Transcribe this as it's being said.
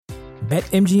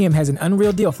BetMGM has an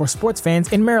unreal deal for sports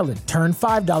fans in Maryland. Turn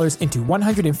 $5 into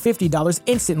 $150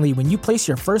 instantly when you place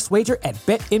your first wager at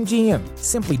BetMGM.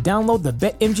 Simply download the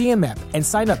BetMGM app and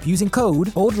sign up using code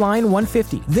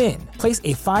OldLine150. Then, place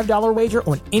a $5 wager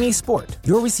on any sport.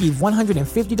 You'll receive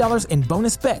 $150 in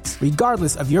bonus bets,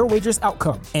 regardless of your wager's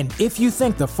outcome. And if you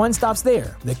think the fun stops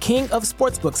there, the king of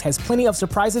sportsbooks has plenty of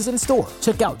surprises in store.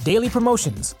 Check out daily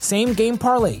promotions, same-game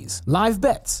parlays, live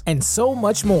bets, and so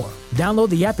much more. Download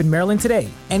the app in Maryland today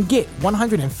and get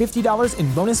 $150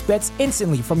 in bonus bets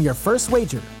instantly from your first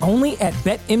wager. Only at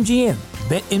BetMGM.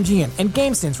 BetMGM and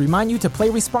GameSense remind you to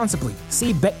play responsibly.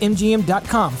 See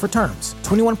BetMGM.com for terms.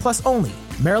 21 plus only.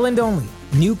 Maryland only.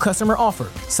 New customer offer.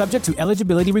 Subject to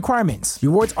eligibility requirements.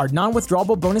 Rewards are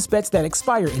non-withdrawable bonus bets that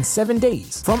expire in 7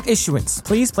 days. From issuance,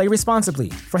 please play responsibly.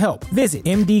 For help, visit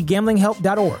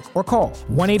mdgamblinghelp.org or call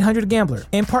 1-800-GAMBLER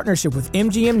in partnership with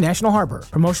MGM National Harbor.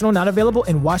 Promotional not available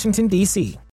in Washington,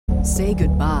 D.C. Say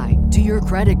goodbye to your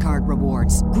credit card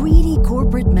rewards. Greedy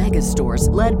corporate mega stores,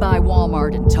 led by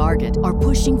Walmart and Target, are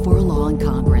pushing for a law in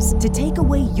Congress to take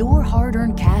away your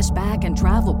hard-earned cash back and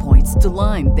travel points to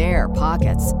line their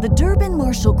pockets. The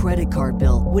Durbin-Marshall credit card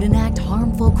bill would enact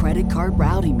harmful credit card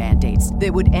routing mandates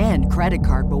that would end credit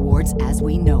card rewards as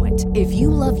we know it. If you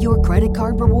love your credit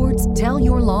card rewards, tell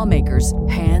your lawmakers,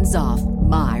 hands off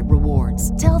my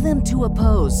rewards. Tell them to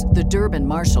oppose the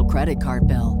Durbin-Marshall credit card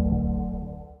bill.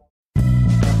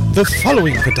 The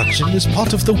following production is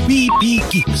part of the We Be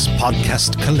Geeks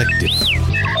podcast collective.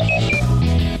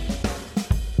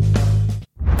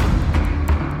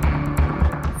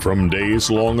 From days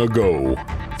long ago,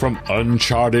 from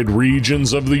uncharted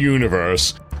regions of the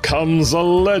universe, comes a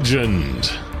legend.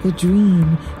 The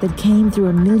dream that came through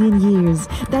a million years,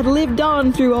 that lived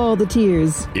on through all the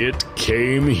tears. It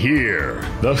came here,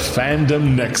 the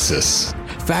Fandom Nexus.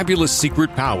 Fabulous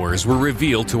secret powers were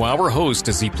revealed to our host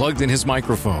as he plugged in his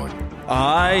microphone.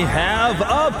 I have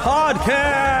a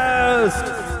podcast!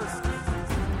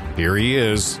 Here he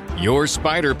is, your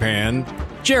Spider-Pan,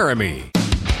 Jeremy.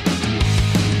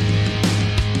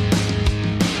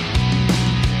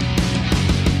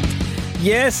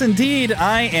 Yes, indeed,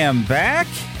 I am back,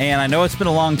 and I know it's been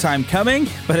a long time coming,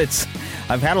 but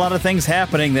I've had a lot of things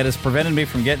happening that has prevented me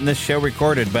from getting this show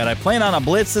recorded, but I plan on a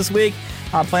blitz this week.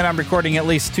 I plan on recording at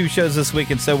least 2 shows this week,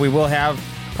 and so we will have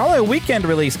probably a weekend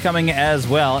release coming as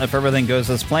well if everything goes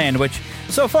as planned, which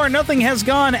so far nothing has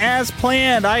gone as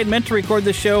planned. I had meant to record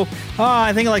this show,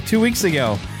 I think like 2 weeks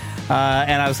ago,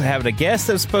 and I was having a guest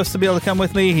that was supposed to be able to come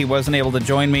with me. He wasn't able to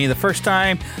join me the first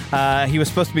time. He was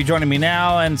supposed to be joining me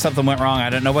now, and something went wrong. I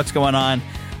don't know what's going on.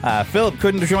 Philip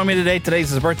couldn't join me today.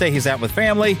 Today's his birthday. He's out with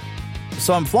family,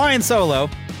 so I'm flying solo.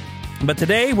 But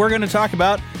today we're going to talk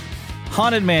about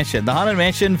Haunted Mansion, the Haunted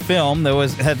Mansion film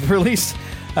that had released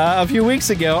a few weeks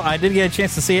ago. I did get a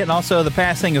chance to see it, and also the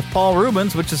passing of Paul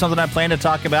Reubens, which is something I planned to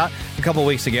talk about a couple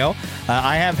weeks ago.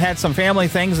 I have had some family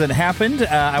things that happened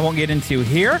I won't get into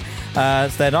here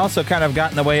that also kind of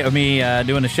got in the way of me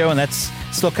doing the show, and that's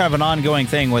still kind of an ongoing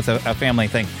thing with a family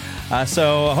thing.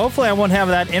 So hopefully I won't have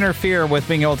that interfere with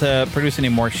being able to produce any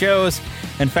more shows.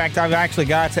 In fact, I've actually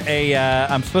got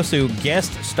I'm supposed to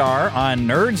guest star on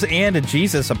Nerds and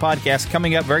Jesus, a podcast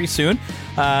coming up very soon.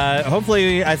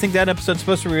 Hopefully, I think that episode's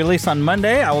supposed to be released on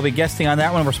Monday. I will be guesting on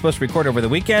that one. We're supposed to record over the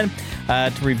weekend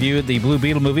to review the Blue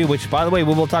Beetle movie, which, by the way,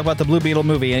 we will talk about the Blue Beetle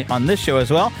movie on this show as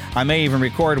well. I may even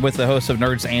record with the hosts of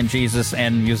Nerds and Jesus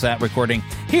and use that recording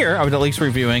here. I was at least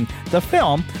reviewing the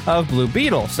film of Blue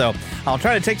Beetle. So I'll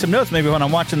try to take some notes maybe when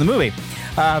I'm watching the movie.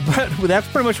 But that's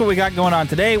pretty much what we got going on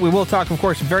today. We will talk, of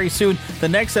course, very soon. The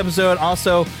next episode,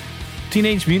 also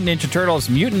Teenage Mutant Ninja Turtles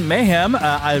Mutant Mayhem.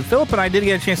 Philip and I did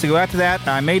get a chance to go after that.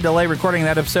 I may delay recording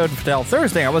that episode until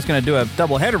Thursday. I was going to do a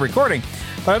double-header recording.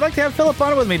 But I'd like to have Philip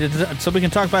on with me so we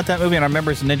can talk about that movie and our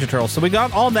members of Ninja Turtles. So we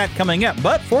got all that coming up.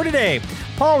 But for today,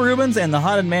 Paul Reubens and the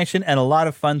Haunted Mansion and a lot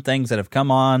of fun things that have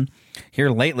come on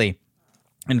here lately.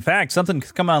 In fact,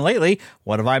 something's come on lately.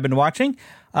 What have I been watching?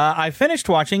 I finished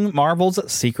watching Marvel's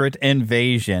Secret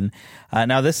Invasion.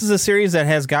 Now, this is a series that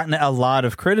has gotten a lot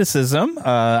of criticism.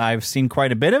 I've seen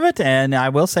quite a bit of it, and I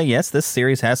will say, yes, this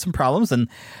series has some problems. And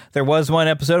there was one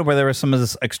episode where there was some of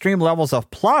this extreme levels of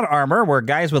plot armor where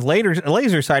guys with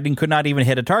laser sighting could not even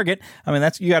hit a target. I mean,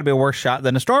 you got to be a worse shot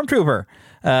than a stormtrooper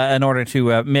in order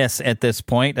to miss at this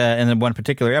point in one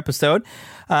particular episode.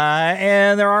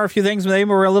 And there are a few things that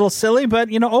were a little silly, but,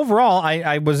 overall,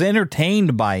 I was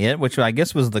entertained by it, which I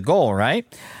guess was the goal, right?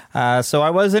 So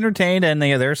I was entertained, and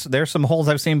there's some holes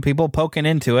I've seen people poking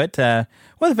into it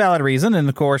with valid reason. And,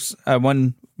 of course,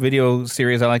 one video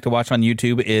series I like to watch on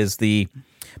YouTube is the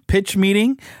Pitch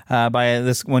Meeting by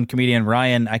this one comedian,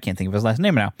 Ryan. I can't think of his last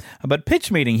name now. But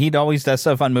Pitch Meeting, he always does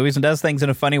stuff on movies and does things in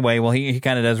a funny way. Well, he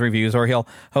kind of does reviews, or he'll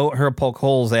poke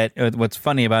holes at what's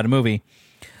funny about a movie.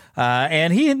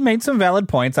 And he had made some valid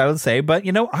points, I would say, but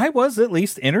I was at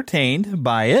least entertained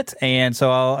by it, and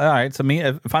so all right. So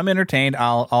if I'm entertained,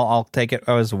 I'll take it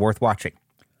as worth watching.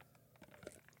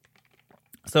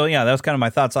 So yeah, that was kind of my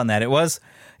thoughts on that. It was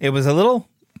a little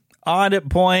odd at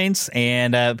points,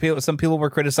 and some people were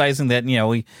criticizing that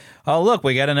we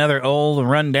got another old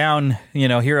rundown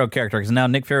hero character because now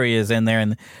Nick Fury is in there,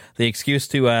 and the excuse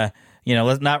to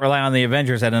let's not rely on the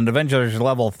Avengers at an Avengers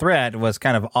level threat was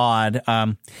kind of odd.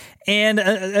 And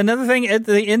another thing, at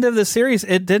the end of the series,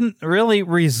 it didn't really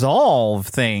resolve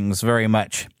things very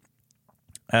much.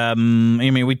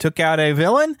 We took out a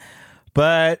villain,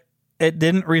 but it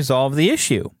didn't resolve the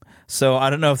issue. So I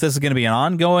don't know if this is going to be an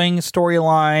ongoing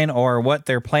storyline or what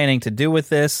they're planning to do with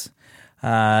this.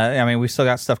 We still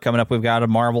got stuff coming up. We've got a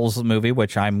Marvel's movie,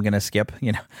 which I'm going to skip.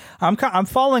 I'm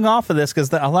falling off of this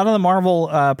because a lot of the Marvel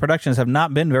productions have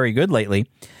not been very good lately.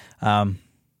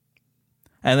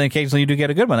 And then occasionally you do get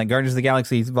a good one, like Guardians of the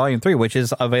Galaxy Volume 3, which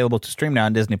is available to stream now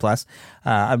on Disney+.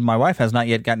 My wife has not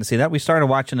yet gotten to see that. We started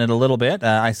watching it a little bit.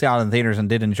 I saw it in theaters and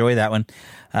did enjoy that one.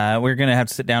 We're going to have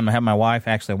to sit down and have my wife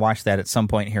actually watch that at some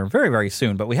point here very, very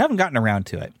soon, but we haven't gotten around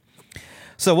to it.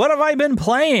 So what have I been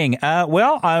playing?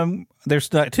 There's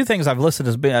two things I've listed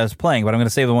as playing, but I'm going to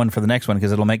save the one for the next one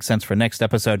because it'll make sense for next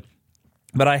episode.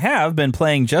 But I have been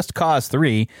playing Just Cause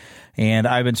 3, and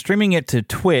I've been streaming it to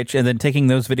Twitch and then taking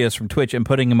those videos from Twitch and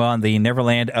putting them on the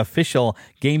Neverland official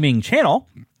gaming channel.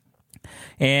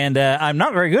 And I'm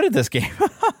not very good at this game.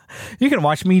 You can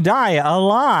watch me die a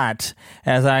lot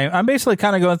as I'm basically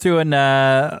kind of going through and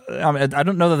I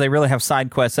don't know that they really have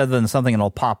side quests other than something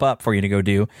that'll pop up for you to go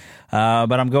do.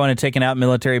 But I'm going and taking out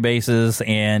military bases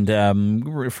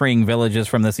and freeing villages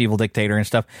from this evil dictator and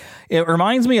stuff. It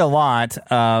reminds me a lot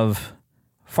of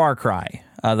Far Cry,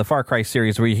 the Far Cry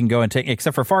series, where you can go and take,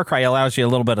 except for Far Cry allows you a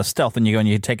little bit of stealth when you go and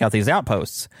you take out these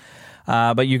outposts.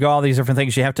 But you go all these different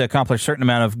things. You have to accomplish a certain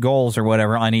amount of goals or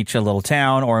whatever on each little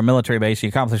town or a military base. You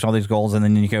accomplish all these goals, and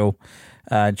then you go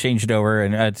change it over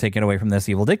and take it away from this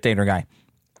evil dictator guy.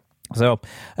 So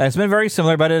it's been very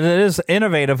similar, but it is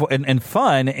innovative and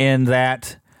fun in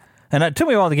that. And it took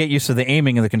me a while to get used to the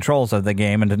aiming and the controls of the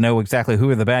game and to know exactly who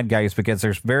are the bad guys because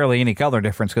there's barely any color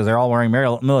difference because they're all wearing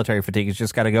military fatigue. You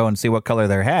just got to go and see what color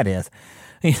their hat is.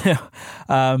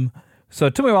 So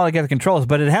it took me a while to get the controls,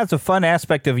 but it has a fun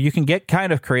aspect of you can get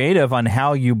kind of creative on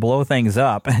how you blow things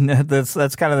up. And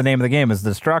that's kind of the name of the game is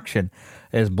destruction,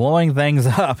 is blowing things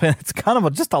up. And it's kind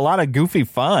of just a lot of goofy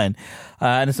fun.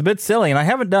 And it's a bit silly. And I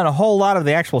haven't done a whole lot of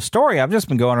the actual story. I've just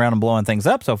been going around and blowing things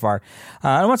up so far.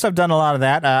 And once I've done a lot of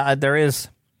that, there is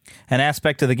an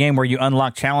aspect of the game where you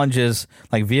unlock challenges,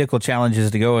 like vehicle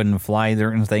challenges to go and fly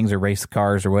certain things or race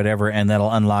cars or whatever, and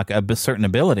that'll unlock certain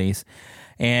abilities.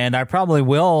 And I probably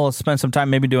will spend some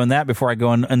time maybe doing that before I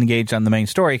go and engage on the main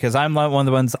story, because I'm one of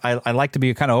the ones I like to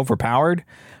be kind of overpowered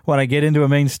when I get into a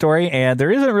main story, and there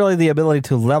isn't really the ability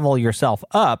to level yourself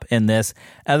up in this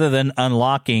other than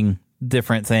unlocking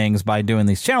different things by doing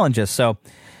these challenges. So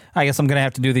I guess I'm going to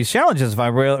have to do these challenges if I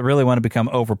really want to become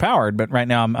overpowered, but right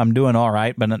now I'm doing all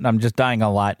right, but I'm just dying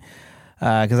a lot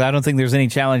because I don't think there's any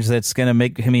challenge that's going to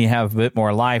make me have a bit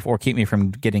more life or keep me from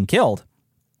getting killed.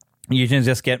 You can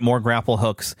just get more grapple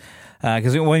hooks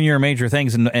because one of your major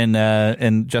things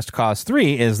in Just Cause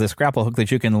 3 is this grapple hook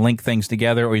that you can link things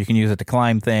together or you can use it to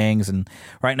climb things. And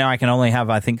right now I can only have,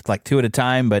 I think, like 2 at a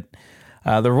time. But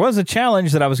there was a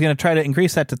challenge that I was going to try to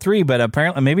increase that to 3, but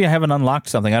apparently maybe I haven't unlocked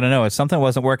something. I don't know. Something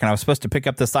wasn't working. I was supposed to pick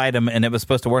up this item and it was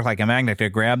supposed to work like a magnet to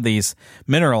grab these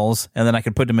minerals and then I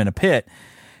could put them in a pit.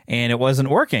 And it wasn't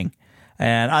working.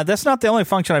 And that's not the only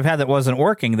function I've had that wasn't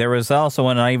working. There was also,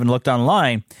 when I even looked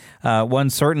online,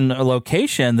 one certain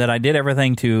location that I did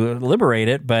everything to liberate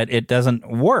it, but it doesn't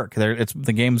work.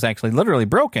 The game's actually literally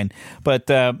broken. But,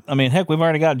 heck, we've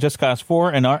already got Just Cause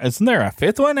 4, and isn't there a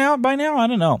 5th one out by now? I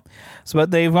don't know.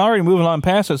 But they've already moved on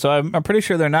past it, so I'm pretty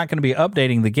sure they're not going to be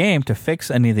updating the game to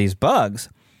fix any of these bugs.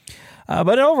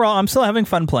 But overall, I'm still having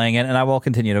fun playing it, and I will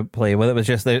continue to play with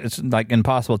it. It's like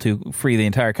impossible to free the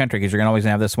entire country because you're going to always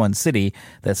have this one city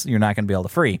you're not going to be able to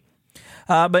free.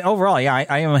 But overall, yeah,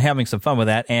 I am having some fun with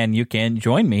that, and you can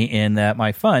join me in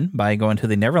my fun by going to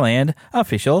the Neverland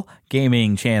official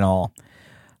gaming channel.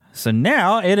 So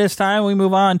now it is time we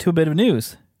move on to a bit of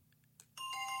news.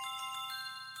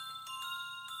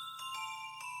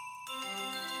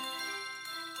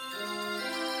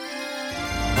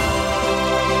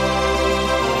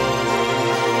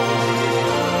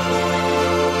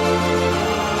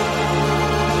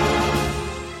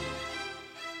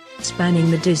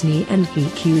 spanning the Disney and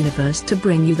geek universe to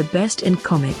bring you the best in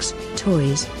comics,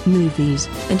 toys, movies,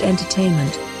 and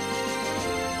entertainment.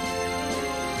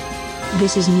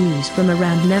 This is news from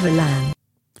around Neverland.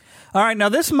 All right, now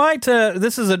this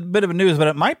is a bit of news, but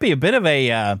it might be a bit of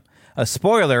a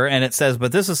spoiler, and it says,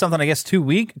 but this is something I guess 2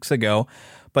 weeks ago.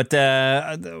 But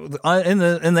in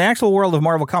the actual world of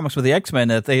Marvel Comics with the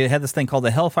X-Men, they had this thing called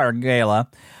the Hellfire Gala,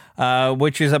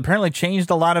 which has apparently changed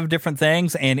a lot of different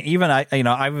things. And even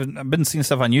I've been seeing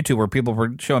stuff on YouTube where people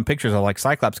were showing pictures of like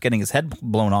Cyclops getting his head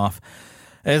blown off.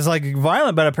 It's like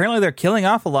violent, but apparently they're killing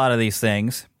off a lot of these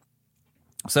things.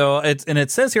 So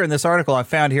it says here in this article I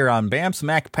found here on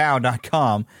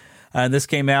bamsmacpow.com, this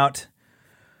came out.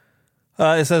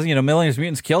 It says, millions of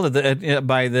mutants killed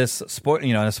by this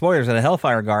spoilers at a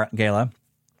Hellfire Gala.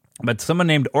 But someone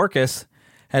named Orcus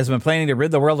has been planning to rid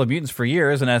the world of mutants for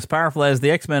years, and as powerful as the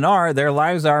X-Men are, their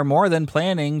lives are more than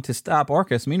planning to stop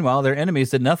Orcus. Meanwhile, their enemies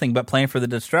did nothing but plan for the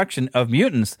destruction of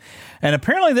mutants. And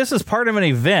apparently this is part of an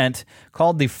event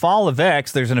called the Fall of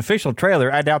X. There's an official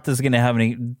trailer. I doubt this is going to have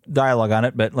any dialogue on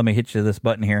it, but let me hit you this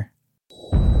button here.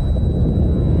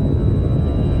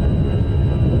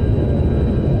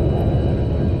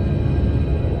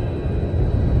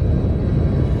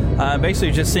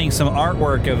 Basically just seeing some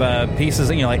artwork of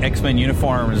pieces, like X-Men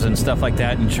uniforms and stuff like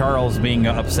that, and Charles being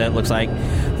upset, looks like.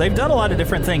 They've done a lot of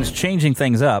different things, changing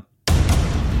things up.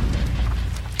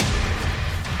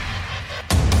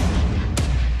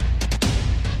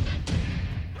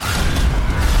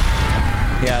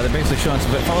 Yeah, they're basically showing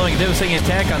some, but following a devastating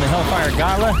attack on the Hellfire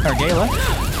Gala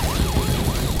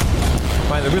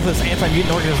by the ruthless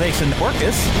anti-mutant organization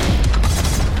Orcus,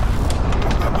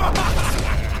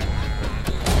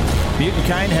 mutant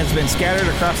kind has been scattered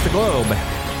across the globe.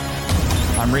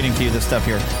 I'm reading to you this stuff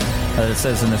here that it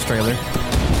says in this trailer.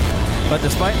 But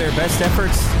despite their best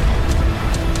efforts,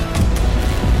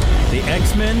 the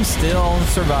X-Men still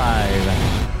survive.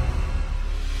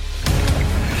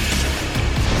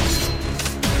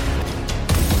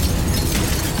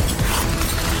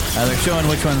 They're showing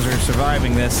which ones are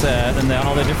surviving this, and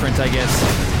all the different, I guess,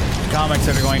 comics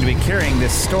that are going to be carrying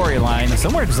this storyline.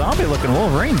 Somewhere zombie-looking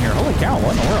Wolverine here. Holy cow,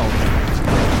 what in the world?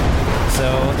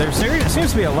 So there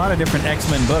seems to be a lot of different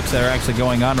X-Men books that are actually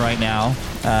going on right now,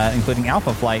 including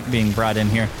Alpha Flight being brought in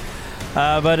here.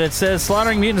 But it says,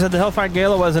 slaughtering mutants at the Hellfire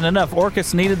Gala wasn't enough.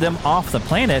 Orcus needed them off the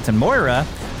planet, and Moira,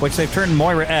 which they've turned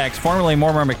Moira X, formerly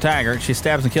Moira McTaggart, she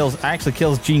stabs and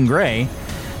kills Jean Grey.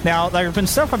 Now, there's been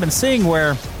stuff I've been seeing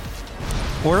where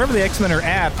wherever the X-Men are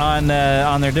at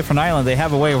on their different island, they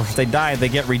have a way where if they die, they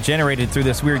get regenerated through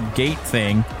this weird gate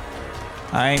thing.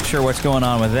 I ain't sure what's going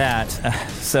on with that.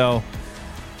 So,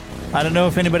 I don't know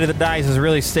if anybody that dies is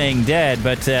really staying dead,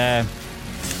 but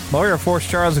Moira forced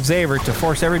Charles Xavier to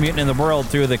force every mutant in the world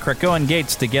through the Krakoan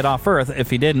gates to get off Earth. If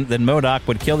he didn't, then MODOK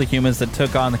would kill the humans that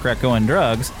took on the Krakoan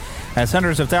drugs. As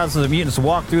hundreds of thousands of mutants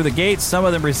walked through the gates, some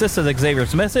of them resisted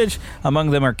Xavier's message. Among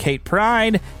them are Kate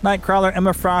Pryde, Nightcrawler,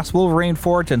 Emma Frost, Wolverine,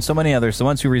 Forge, and so many others. The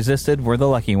ones who resisted were the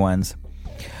lucky ones.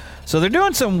 So they're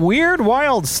doing some weird,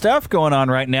 wild stuff going on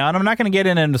right now, and I'm not going to get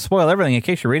in and spoil everything in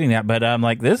case you're reading that, but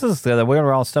this is the weird,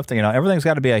 wild stuff that, everything's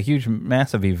got to be a huge,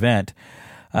 massive event.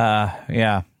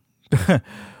 Yeah.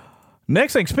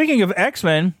 Next thing, speaking of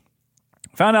X-Men,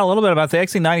 found out a little bit about the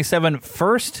X-97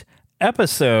 first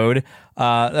episode.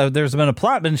 There's been a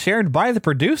plot been shared by the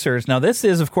producers. Now, this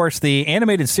is, of course, the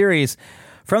animated series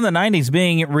from the 90s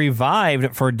being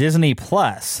revived for Disney+.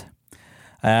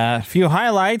 A few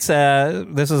highlights.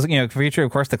 This is, feature,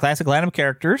 of course, the classic line of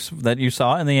characters that you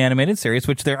saw in the animated series,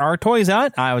 which there are toys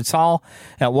out. I saw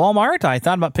at Walmart. I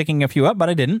thought about picking a few up, but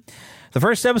I didn't. The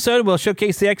first episode will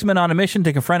showcase the X-Men on a mission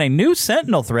to confront a new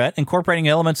Sentinel threat, incorporating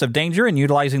elements of danger and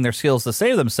utilizing their skills to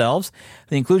save themselves.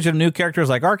 The inclusion of new characters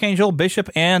like Archangel, Bishop,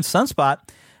 and Sunspot,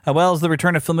 as well as the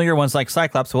return of familiar ones like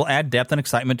Cyclops, will add depth and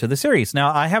excitement to the series.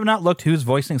 Now, I have not looked who's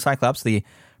voicing Cyclops. The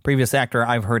previous actor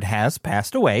I've heard has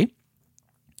passed away.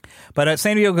 But at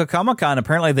San Diego Comic-Con,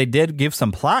 apparently they did give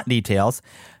some plot details.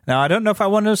 Now, I don't know if I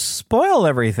want to spoil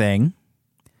everything,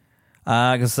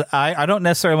 because I don't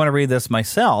necessarily want to read this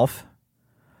myself.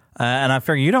 And I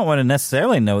figure you don't want to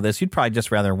necessarily know this. You'd probably just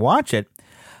rather watch it.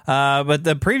 But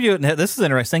the preview, this is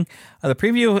interesting. The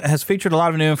preview has featured a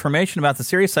lot of new information about the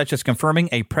series, such as confirming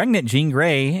a pregnant Jean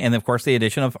Grey, and of course the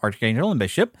addition of Archangel and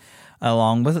Bishop,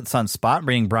 along with Sunspot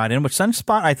being brought in, which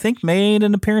Sunspot, I think, made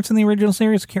an appearance in the original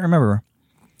series. I can't remember.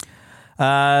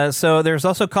 So there's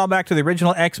also a callback to the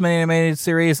original X-Men animated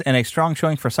series and a strong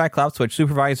showing for Cyclops, which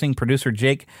supervising producer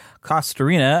Jake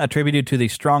Costarina attributed to the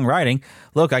strong writing.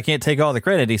 Look, I can't take all the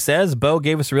credit, he says. Bo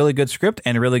gave us a really good script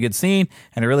and a really good scene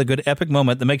and a really good epic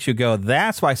moment that makes you go,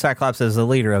 that's why Cyclops is the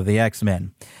leader of the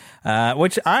X-Men.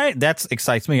 which that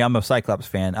excites me. I'm a Cyclops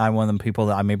fan. I'm one of them people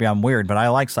that maybe I'm weird, but I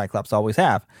like Cyclops, always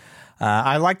have.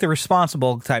 I like the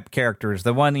responsible type characters,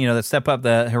 the one, that step up,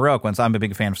 the heroic ones. I'm a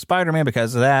big fan of Spider-Man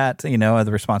because of that, the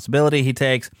responsibility he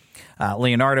takes.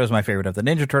 Leonardo is my favorite of the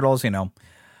Ninja Turtles,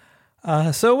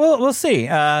 So we'll see.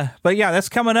 But yeah, that's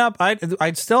coming up.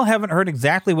 I still haven't heard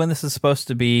exactly when this is supposed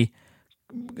to be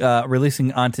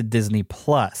releasing onto Disney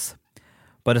Plus,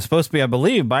 but it's supposed to be, I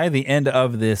believe, by the end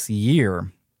of this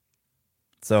year.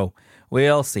 So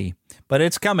we'll see. But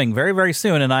it's coming very, very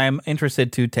soon, and I am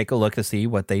interested to take a look to see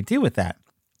what they do with that.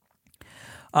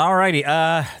 Alrighty,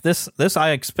 this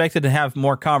I expected to have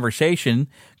more conversation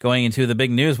going into the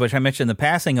big news, which I mentioned the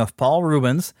passing of Paul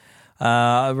Reubens,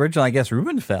 originally, I guess,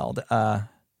 Rubenfeld. He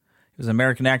was an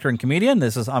American actor and comedian.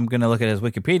 I'm going to look at his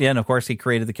Wikipedia, and of course, he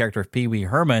created the character of Pee Wee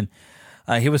Herman.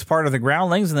 He was part of the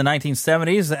Groundlings in the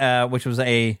 1970s, which was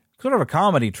a sort of a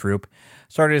comedy troupe.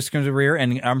 Started his career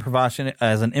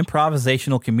as an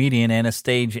improvisational comedian and a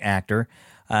stage actor.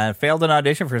 Failed an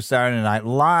audition for Saturday Night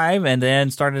Live, and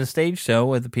then started a stage show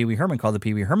with the Pee Wee Herman called The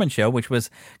Pee Wee Herman Show, which was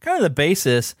kind of the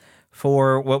basis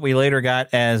for what we later got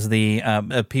as the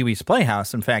Pee Wee's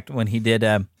Playhouse. In fact, when he did,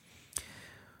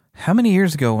 how many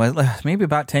years ago? Maybe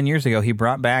about 10 years ago, he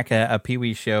brought back a Pee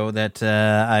Wee show that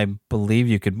I believe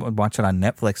you could watch it on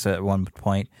Netflix at one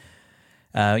point.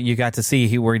 You got to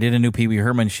see where he did a new Pee Wee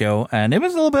Herman show, and it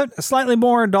was a little bit slightly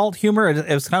more adult humor.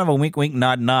 It was kind of a wink, wink,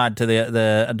 nod, nod to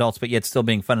the adults, but yet still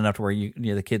being fun enough to where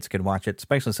the kids could watch it,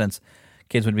 especially since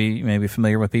kids would be maybe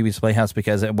familiar with Pee Wee's Playhouse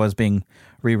because it was being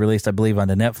re-released, I believe,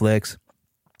 onto Netflix.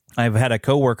 I've had a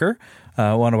coworker,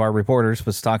 one of our reporters,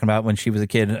 was talking about when she was a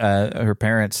kid, her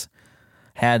parents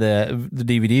had the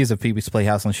DVDs of Pee Wee's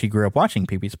Playhouse, and she grew up watching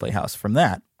Pee Wee's Playhouse from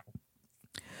that.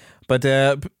 But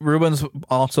Reubens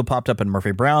also popped up in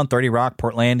Murphy Brown, 30 Rock,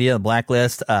 Portlandia, The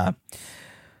Blacklist.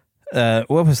 What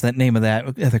was that name of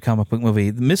that other comic book movie?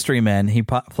 The Mystery Men. He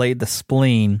played the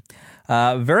Spleen.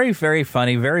 Very, very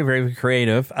funny, very, very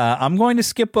creative. I'm going to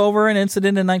skip over an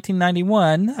incident in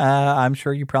 1991. I'm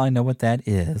sure you probably know what that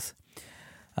is.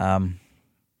 But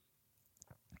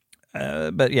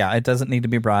yeah, it doesn't need to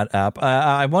be brought up.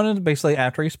 I wanted to basically,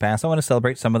 after he's passed, I want to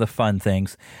celebrate some of the fun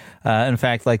things. In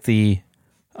fact,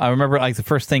 I remember the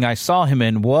first thing I saw him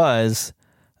in was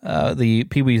the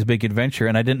Pee-wee's Big Adventure,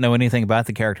 and I didn't know anything about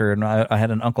the character, and I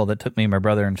had an uncle that took me and my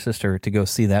brother and sister to go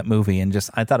see that movie, and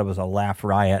I thought it was a laugh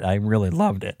riot. I really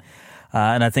loved it.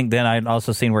 And I think then I'd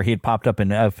also seen where he had popped up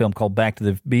in a film called Back to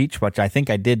the Beach, which I think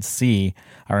I did see.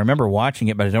 I remember watching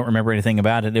it, but I don't remember anything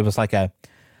about it. It was like a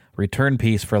return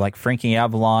piece for Frankie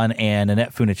Avalon and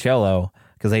Annette Funicello,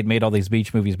 because they'd made all these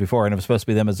beach movies before, and it was supposed to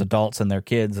be them as adults and their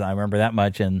kids. I remember that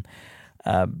much, and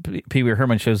Pee Wee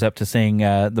Herman shows up to sing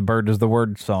the Bird is the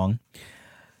Word song.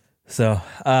 So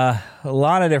a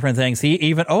lot of different things. He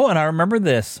even, and I remember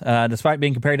this, despite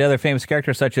being compared to other famous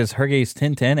characters such as Hergé's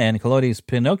Tintin and Collodi's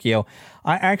Pinocchio,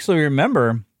 I actually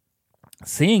remember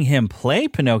seeing him play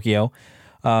Pinocchio.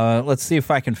 Let's see if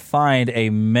I can find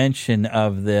a mention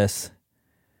of this.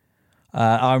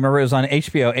 I remember it was on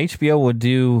HBO. HBO would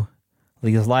do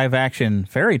these live-action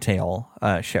fairy tale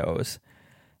shows.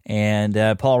 And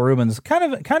Paul Reubens,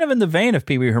 kind of in the vein of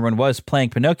Pee Wee Herman, was playing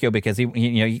Pinocchio because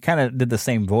he kind of did the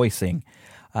same voicing.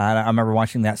 I remember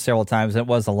watching that several times. It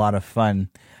was a lot of fun.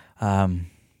 I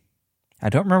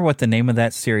don't remember what the name of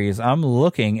that series. I'm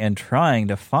looking and trying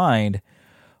to find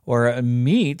where it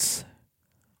meets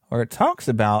or it talks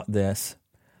about this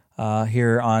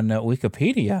here on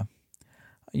Wikipedia.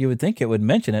 You would think it would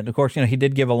mention it. Of course, he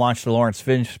did give a launch to Lawrence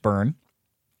Fishburne,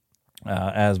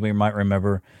 as we might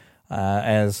remember.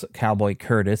 As Cowboy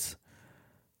Curtis,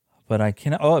 but I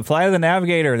cannot. Flight of the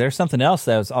Navigator. There's something else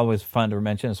that was always fun to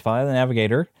mention. Is Flight of the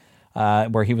Navigator,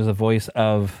 where he was the voice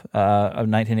of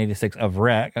 1986 of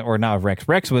Rex, or not of Rex.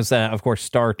 Rex was, of course,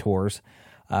 Star Tours,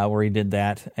 where he did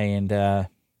that. And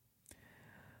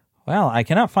I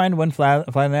cannot find when Flight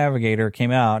of the Navigator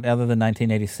came out, other than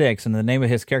 1986, and the name of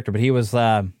his character. But he was.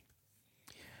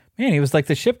 He was like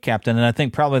the ship captain, and I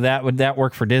think probably that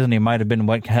work for Disney might have been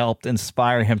what helped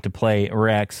inspire him to play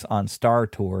Rex on Star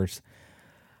Tours.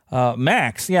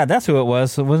 Max, yeah, that's who it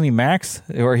was. Wasn't he Max?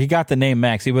 Or he got the name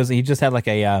Max. He just had like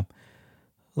a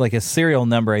serial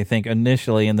number, I think,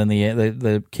 initially, and then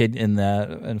the kid in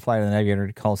Flight of the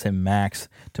Navigator calls him Max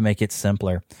to make it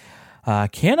simpler.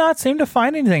 Cannot seem to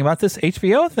find anything about this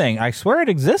HBO thing. I swear it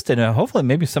existed, and hopefully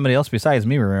maybe somebody else besides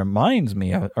me reminds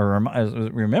me or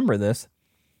remember this.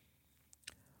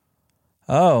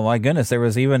 Oh, my goodness. There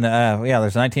was even,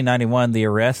 there's 1991, The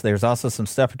Arrest. There's also some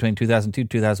stuff between 2002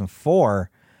 2004.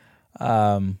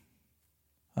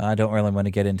 I don't really want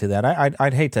to get into that.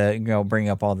 I'd hate to bring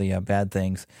up all the bad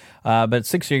things. But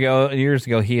 6 years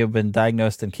ago, he had been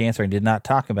diagnosed in cancer and did not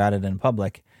talk about it in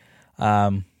public.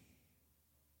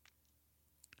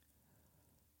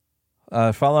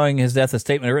 Following his death, a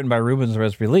statement written by Reubens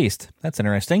was released. That's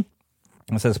interesting.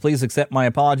 It says, please accept my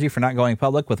apology for not going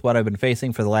public with what I've been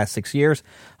facing for the last 6 years.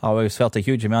 I always felt a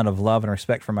huge amount of love and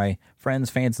respect for my friends,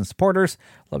 fans, and supporters.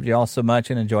 Loved you all so much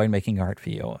and enjoyed making art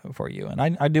for you.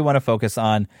 And I do want to focus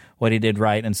on what he did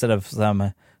right instead of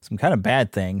some kind of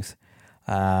bad things.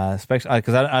 Especially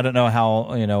because I don't know how,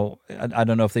 I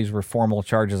don't know if these were formal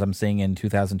charges I'm seeing in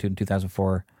 2002 and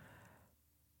 2004.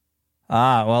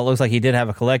 Well, it looks like he did have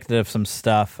a collective of some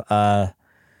stuff. Yeah.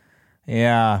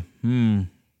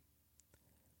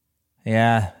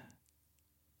 Yeah.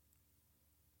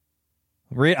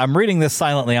 I'm reading this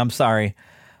silently. I'm sorry.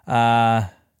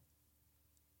 But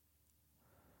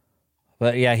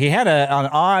yeah, he had an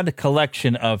odd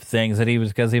collection of things that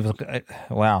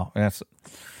wow. That's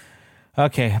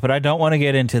okay. But I don't want to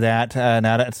get into that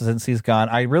since he's gone.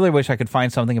 I really wish I could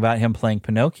find something about him playing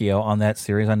Pinocchio on that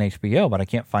series on HBO, but I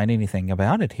can't find anything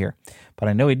about it here. But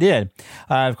I know he did.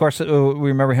 Of course, we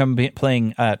remember him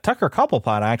playing Tucker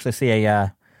Cobblepot. I actually see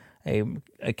a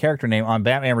character name on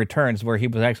Batman Returns where he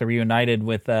was actually reunited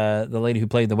with the lady who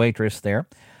played the waitress there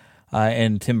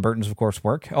in Tim Burton's, of course,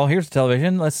 work. Oh, here's the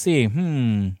television. Let's see.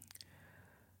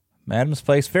 Madam's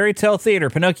Place Fairy Tale Theater,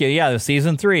 Pinocchio. Yeah, the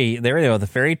season 3. There we go, the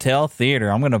Fairy Tale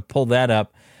Theater. I'm going to pull that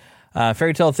up.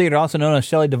 Fairy Tale Theater, also known as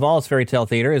Shelley Duvall's Fairy Tale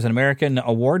Theater, is an American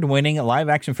award-winning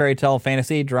live-action fairy tale,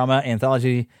 fantasy, drama,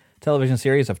 anthology television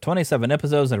series of 27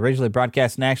 episodes that originally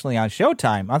broadcast nationally on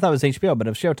Showtime. I thought it was HBO, but it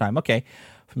was Showtime. Okay.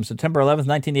 From September 11th,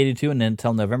 1982, and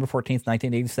until November 14th,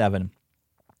 1987.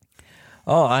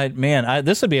 Oh,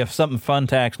 this would be something fun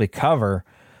to actually cover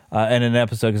in an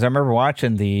episode, because I remember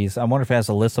watching these. I wonder if it has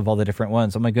a list of all the different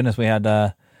ones. Oh my goodness, we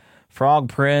had Frog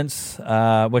Prince,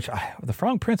 the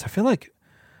Frog Prince, I feel like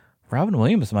Robin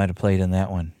Williams might have played in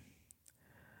that one.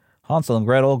 Hansel and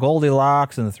Gretel,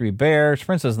 Goldilocks and the Three Bears,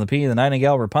 Princess and the Pea, the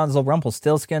Nightingale, Rapunzel,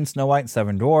 Rumpelstiltskin, Snow White and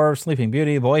Seven Dwarfs, Sleeping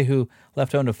Beauty, Boy Who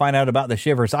Left Home to Find Out About the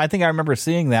Shivers. I think I remember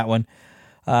seeing that one.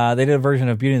 They did a version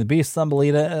of Beauty and the Beast,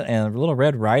 Thumbelina, and Little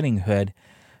Red Riding Hood.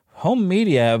 Home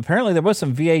media, apparently there was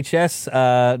some VHS,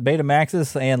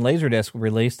 Betamaxes, and Laserdisc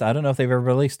released. I don't know if they've ever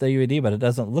released the DVD, but it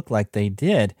doesn't look like they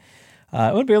did.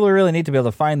 It would be really neat to be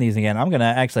able to find these again. I'm going to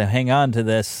actually hang on to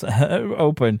this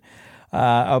open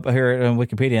up here on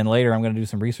Wikipedia, and later I'm going to do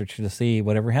some research to see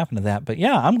whatever happened to that. But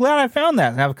yeah, I'm glad I found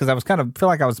that, because I was feel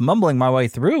like I was mumbling my way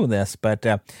through this. But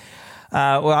well,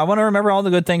 I want to remember all the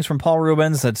good things from Paul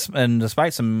Reubens, and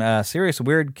despite some serious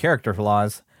weird character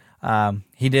flaws,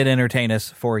 he did entertain us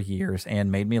for years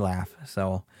and made me laugh.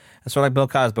 So it's sort of like Bill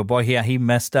Cosby. Boy, yeah, he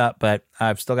messed up, but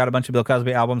I've still got a bunch of Bill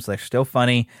Cosby albums. They're still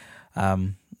funny.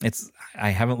 I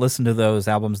haven't listened to those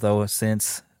albums though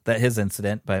since his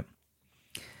incident, but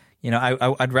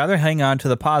I'd rather hang on to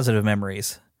the positive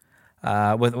memories.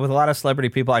 With a lot of celebrity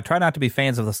people, I try not to be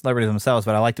fans of the celebrities themselves,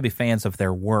 but I like to be fans of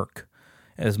their work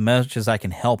as much as I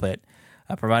can help it,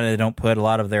 provided they don't put a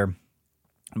lot of their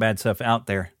bad stuff out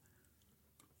there.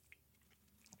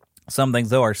 Some things,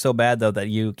 though, are so bad, though, that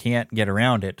you can't get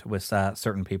around it with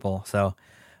certain people. So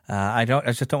I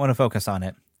just don't want to focus on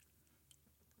it.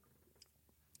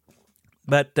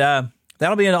 But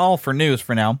that'll be all for news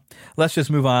for now. Let's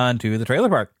just move on to the trailer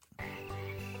park.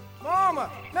 Mama,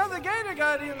 another gator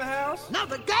got in the house.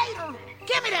 Another gator?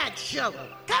 Give me that shovel.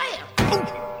 Come here.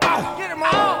 Get him,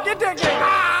 Mama. Get that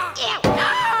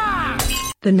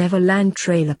gator. The Neverland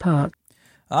Trailer Park.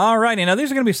 All righty. Now,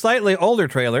 these are going to be slightly older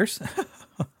trailers.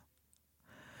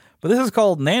 But this is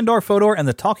called Nandor Fodor and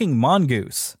the Talking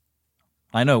Mongoose.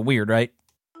 I know, weird, right?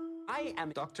 I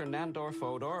am Dr. Nandor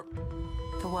Fodor,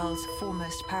 the world's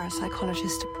foremost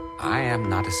parapsychologist. I am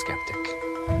not a skeptic.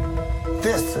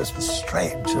 This is the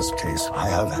strangest case I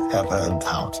have ever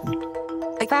encountered.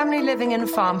 A family living in a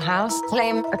farmhouse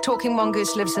claim a talking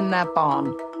mongoose lives in their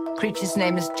barn. Creature's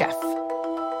name is Jeff.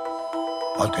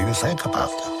 What do you think about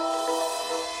it?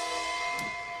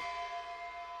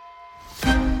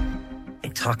 A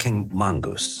talking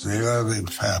mongoose. The Irving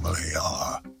family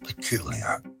are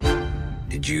peculiar.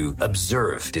 Did you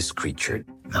observe this creature?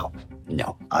 No.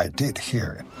 No. I did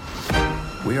hear it.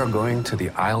 We are going to the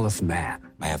Isle of Man.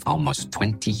 I have almost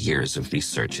 20 years of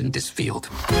research in this field.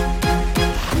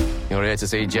 You're here to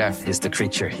see Jeff. Is the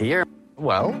creature here?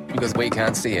 Well, because we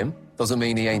can't see him, doesn't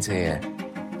mean he ain't here.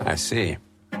 I see.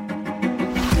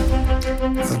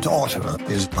 The daughter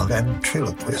is a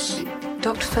ventriloquist.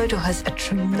 Dr. Fodor has a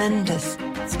tremendous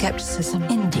skepticism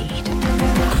indeed.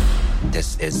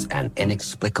 This is an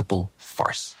inexplicable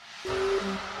farce.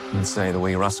 I'd say the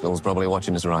wee rascal's probably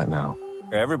watching us right now.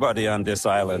 Everybody on this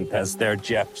island has their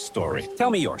Jeff story. Tell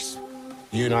me yours.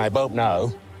 You and I both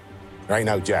know there ain't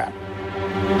no Jeff.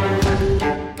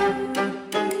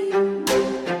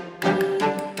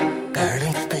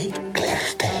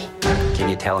 Can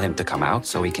you tell him to come out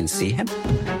so we can see him?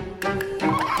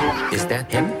 Is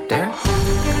that him there?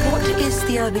 What is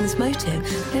the Reubens'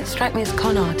 motive? It strikes me as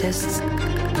con artists.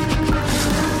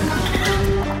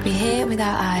 We hear with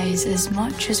our eyes as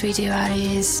much as we do our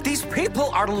ears. These people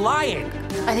are lying.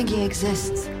 I think he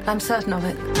exists. I'm certain of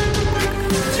it.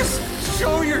 Just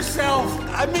show yourself.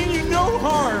 I mean you no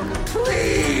harm.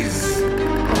 Please.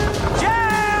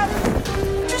 Jeff!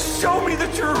 Just show me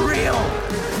that you're real.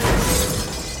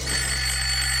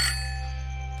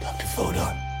 Dr.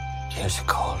 Fodor, here's a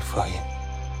call for you.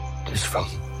 It's from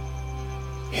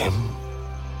him.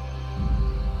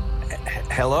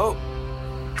 Hello?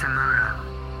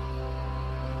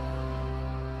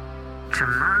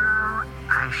 Tomorrow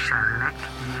I shall let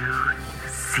you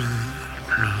see me.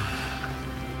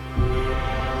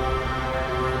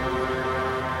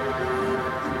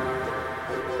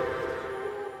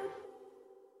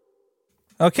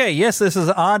 Okay, yes, this is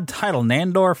an odd title,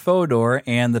 Nandor Fodor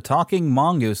and the Talking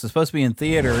Mongoose. It's supposed to be in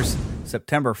theaters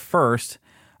September 1st,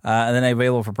 and then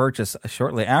available for purchase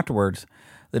shortly afterwards.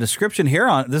 The description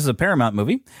here this is a Paramount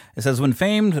movie. It says, when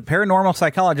famed paranormal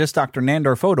psychologist Dr.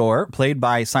 Nandor Fodor, played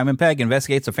by Simon Pegg,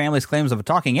 investigates a family's claims of a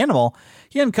talking animal,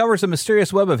 he uncovers a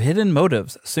mysterious web of hidden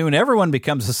motives. Soon everyone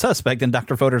becomes a suspect in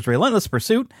Dr. Fodor's relentless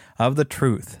pursuit of the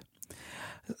truth.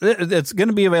 It's going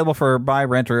to be available for buy,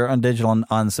 rent, or on digital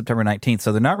on September 19th,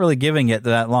 so they're not really giving it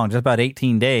that long, just about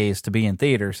 18 days to be in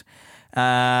theaters.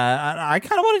 I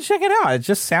kind of want to check it out. It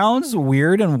just sounds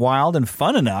weird and wild and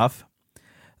fun enough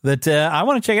that I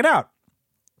want to check it out.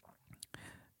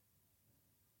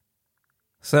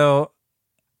 So,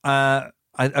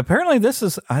 apparently this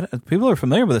is, people are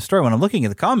familiar with the story. When I'm looking at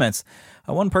the comments,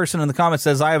 one person in the comments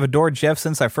says, I have adored Jeff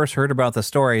since I first heard about the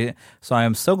story, so I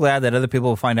am so glad that other people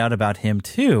will find out about him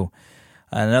too.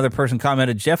 Another person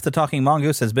commented, Jeff the Talking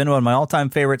Mongoose has been one of my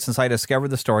all-time favorites since I discovered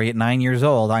the story at 9 years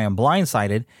old. I am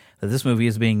blindsided that this movie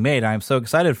is being made. I am so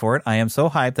excited for it. I am so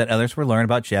hyped that others will learn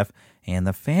about Jeff and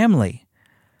the family.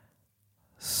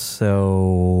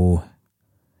 So,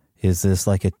 is this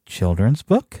like a children's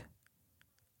book?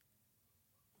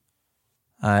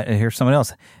 Here's someone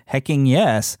else. Hecking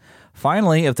yes.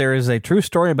 Finally, if there is a true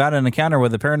story about an encounter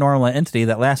with a paranormal entity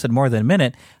that lasted more than a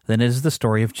minute, then it is the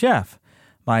story of Jeff.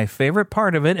 My favorite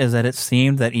part of it is that it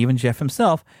seemed that even Jeff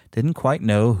himself didn't quite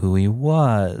know who he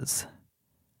was.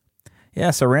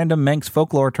 Yes, a random Manx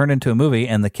folklore turned into a movie,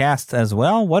 and the cast as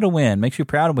well. What a win. Makes you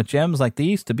proud with gems like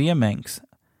these to be a Manx.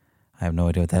 I have no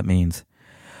idea what that means.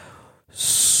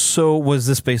 So, was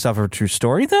this based off of a true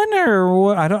story then, or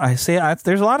what? There's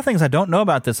a lot of things I don't know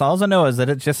about this. All I know is that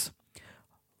it just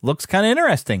looks kind of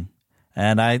interesting,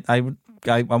 and I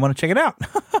want to check it out.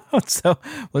 So,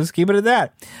 we'll just keep it at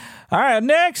that. All right,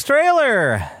 next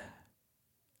trailer.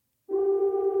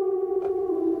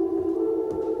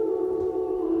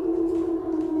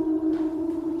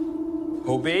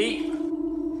 Hobie?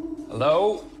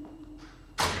 Hello?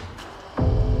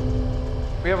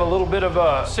 We have a little bit of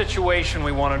a situation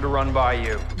we wanted to run by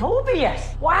you.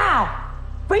 Mobius! Wow!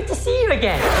 Great to see you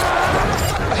again!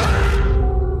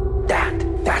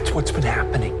 That's what's been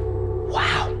happening.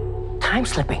 Wow! Time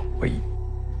slipping. Wait,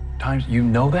 you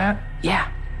know that? Yeah.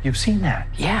 You've seen that?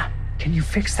 Yeah. Can you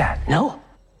fix that? No.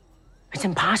 It's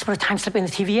impossible to time slip in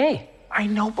the TVA. I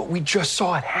know, but we just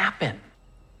saw it happen.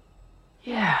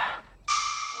 Yeah.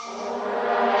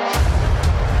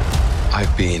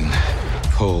 I've been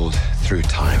pulled through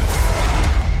time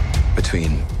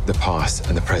between the past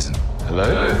and the present.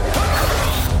 Hello?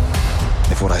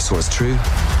 If what I saw is true,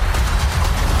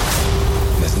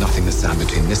 there's nothing to stand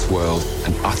between this world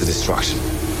and utter destruction.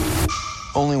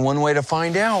 Only one way to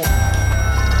find out.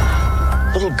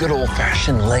 Little good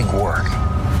old-fashioned legwork.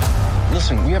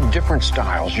 Listen, we have different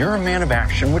styles. You're a man of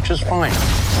action, which is fine.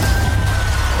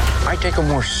 I take a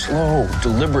more slow,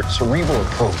 deliberate, cerebral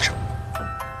approach.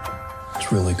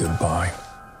 It's really goodbye.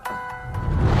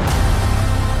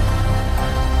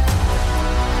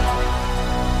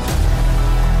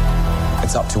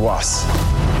 It's up to us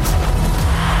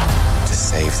to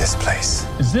save this place.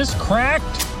 Is this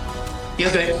cracked?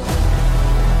 You're good.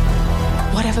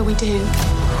 Whatever we do,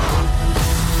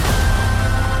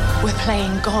 we're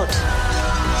playing God.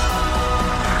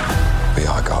 We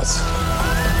are gods.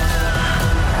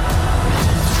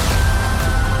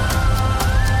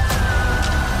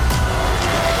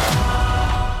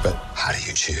 But how do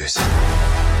you choose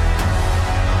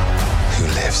who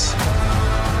lives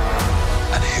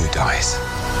And who dies?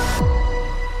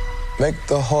 Make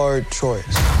the hard choice.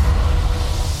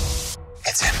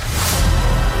 It's him.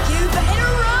 You better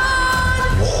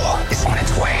run! War is on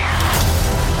its way.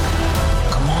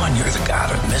 Come on, you're the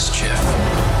god of mischief.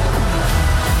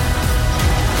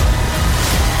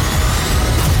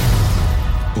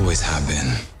 Always have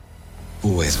been.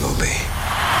 Always will be.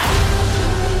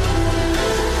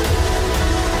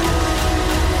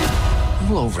 A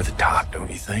little over the top, don't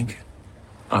you think?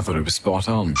 I thought it was spot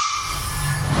on.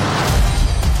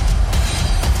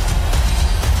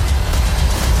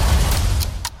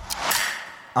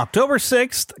 October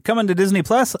 6th, coming to Disney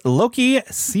Plus, Loki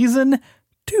Season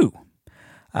 2.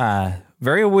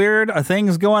 Very weird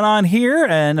things going on here,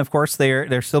 and of course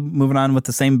they're still moving on with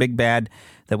the same big bad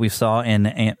that we saw in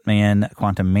Ant-Man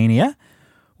Quantumania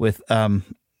with,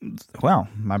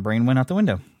 my brain went out the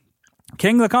window.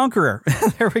 King the Conqueror.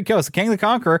 There we go. So King the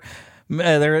Conqueror,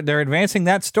 they're advancing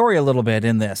that story a little bit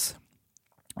in this.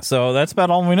 So that's about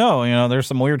all we know. You know, there's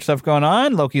some weird stuff going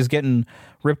on. Loki's getting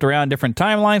ripped around different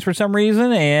timelines for some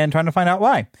reason and trying to find out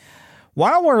why.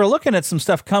 While we're looking at some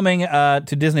stuff coming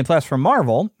to Disney Plus from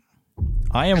Marvel,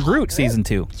 I Am Groot Season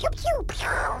 2. Pew, pew, pew.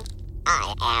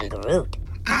 I am Groot.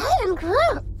 I am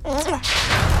Groot.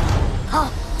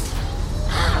 Oh.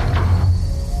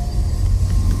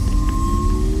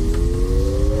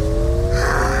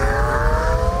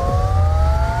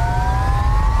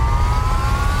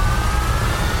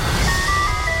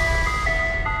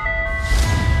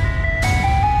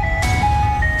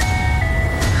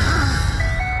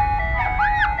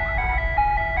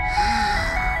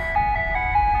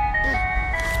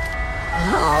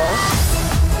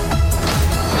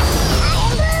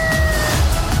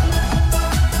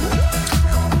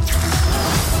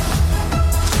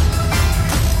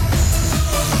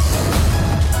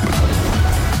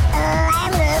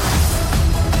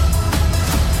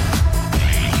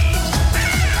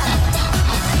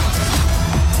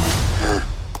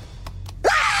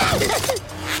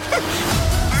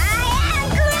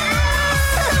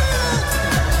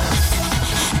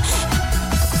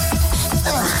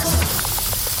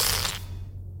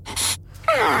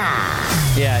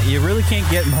 Yeah, you really can't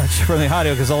get much from the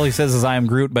audio because all he says is I Am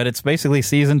Groot, but it's basically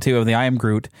Season 2 of the I Am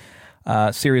Groot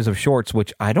series of shorts,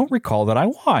 which I don't recall that I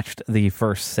watched the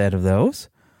first set of those.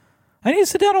 I need to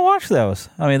sit down and watch those.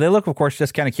 I mean, they look, of course,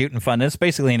 just kind of cute and fun. It's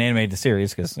basically an animated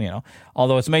series because, you know,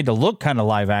 although it's made to look kind of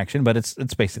live action, but it's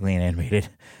basically an animated,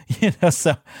 you know,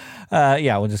 so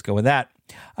yeah, we'll just go with that.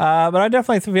 But I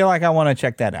definitely feel like I want to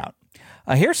check that out.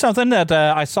 Here's something that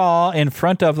I saw in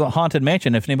front of the Haunted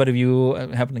Mansion. If anybody of you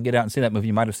happen to get out and see that movie,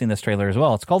 you might have seen this trailer as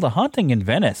well. It's called A Haunting in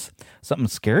Venice. Something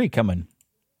scary coming.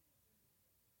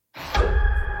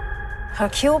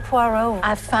 Hercule Poirot,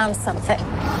 I've found something.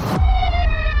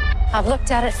 I've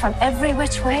looked at it from every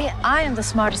which way. I am the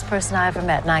smartest person I ever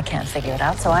met, and I can't figure it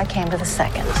out, so I came to the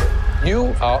second.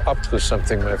 You are up to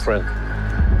something, my friend.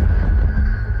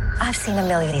 I've seen a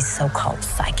million of these so-called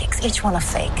psychics, each one a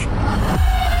fake.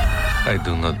 I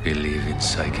do not believe in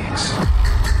psychics.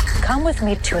 Come with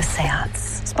me to a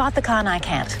seance. Spot the con I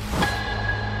can't.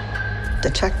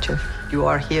 Detective, you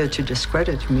are here to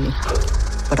discredit me,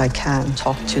 but I can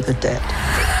talk to the dead.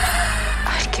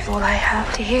 I'd give all I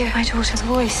have to hear my daughter's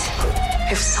voice.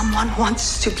 If someone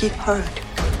wants to be heard,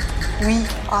 we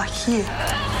are here.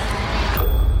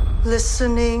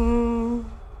 Listening.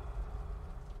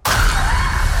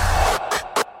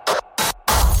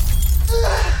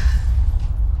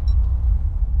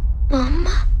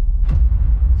 Mama?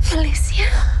 Felicia?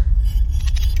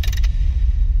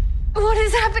 What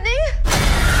is happening?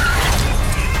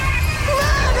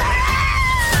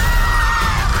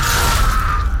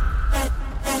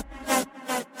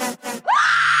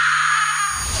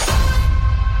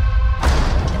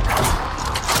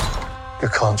 You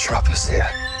can't trap us here.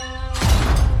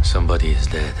 Somebody is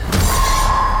dead.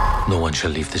 No one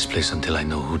shall leave this place until I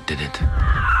know who did it.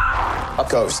 A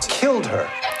ghost killed her.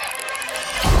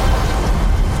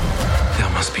 There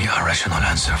must be a rational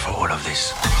answer for all of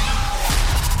this.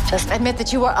 Just admit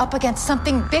that you are up against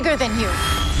something bigger than you.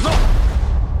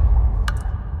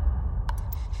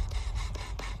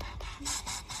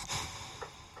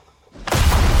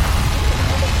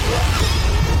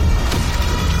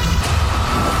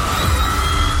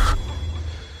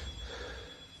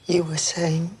 You were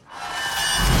saying?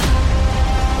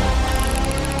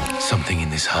 Something in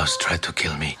this house tried to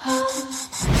kill me.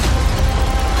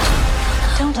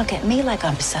 Don't look at me like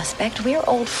I'm suspect. We're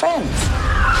old friends.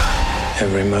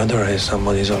 Every murderer is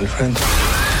somebody's old friend.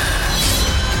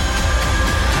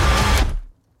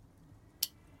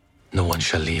 No one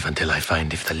shall leave until I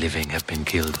find if the living have been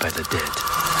killed by the dead.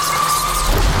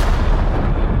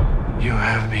 You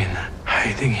have been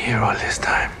hiding here all this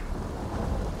time.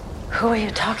 Who are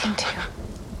you talking to?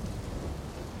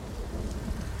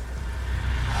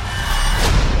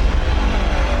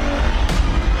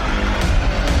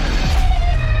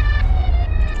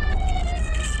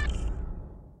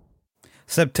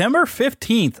 September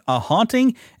 15th, A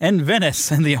Haunting in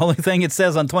Venice. And the only thing it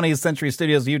says on 20th Century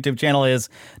Studios' YouTube channel is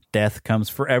death comes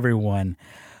for everyone.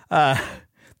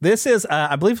 This is,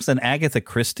 I believe it's an Agatha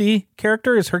Christie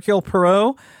character, is Hercule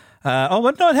Poirot.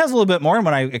 But no, it has a little bit more. And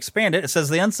when I expand it, it says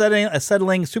the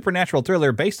unsettling supernatural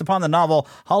thriller based upon the novel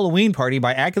Halloween Party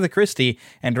by Agatha Christie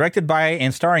and directed by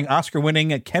and starring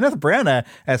Oscar-winning Kenneth Branagh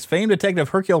as famed detective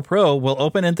Hercule Poirot will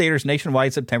open in theaters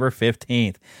nationwide September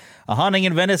 15th. A Haunting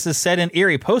in Venice is set in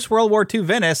eerie post-World War II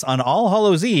Venice on All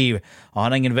Hallows Eve. A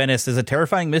Haunting in Venice is a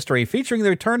terrifying mystery featuring the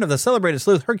return of the celebrated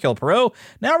sleuth Hercule Poirot,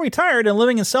 now retired and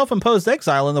living in self-imposed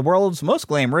exile in the world's most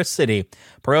glamorous city.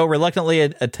 Poirot reluctantly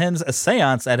attends a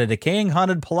seance at a decaying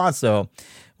haunted palazzo.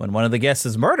 When one of the guests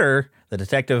is murdered, the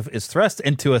detective is thrust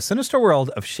into a sinister world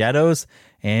of shadows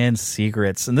and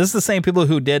secrets. And this is the same people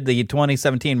who did the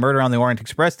 2017 Murder on the Orient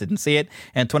Express, didn't see it,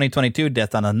 and 2022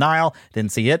 Death on the Nile,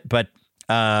 didn't see it, but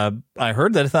I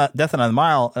heard that Death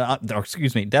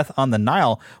on the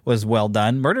Nile was well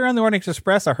done. Murder on the Orient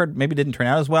Express, I heard maybe didn't turn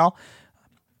out as well.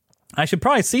 I should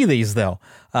probably see these, though.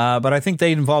 But I think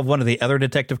they involve one of the other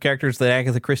detective characters that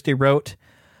Agatha Christie wrote.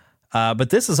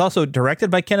 But this is also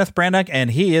directed by Kenneth Branagh,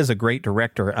 and he is a great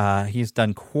director. He's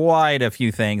done quite a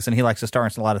few things, and he likes to star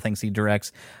in a lot of things he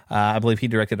directs. I believe he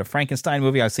directed a Frankenstein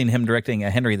movie. I've seen him directing a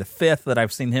Henry V that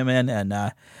I've seen him in,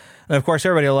 and of course,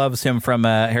 everybody loves him from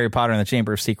Harry Potter and the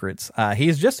Chamber of Secrets.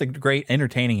 He's just a great,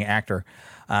 entertaining actor.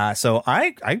 So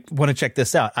I want to check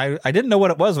this out. I didn't know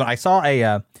what it was when I saw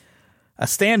a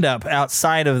stand-up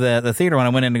outside of the theater when I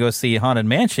went in to go see Haunted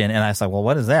Mansion, and I was like, well,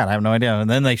 what is that? I have no idea. And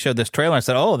then they showed this trailer, and I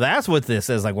said, oh, that's what this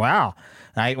is. Like, wow.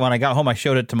 When I got home, I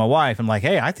showed it to my wife. I'm like,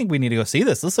 hey, I think we need to go see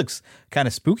this. This looks kind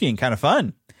of spooky and kind of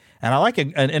fun. And I like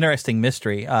an interesting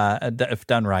mystery if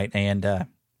done right, and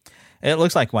it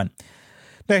looks like one.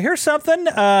 Now, here's something.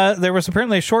 There was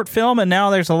apparently a short film, and now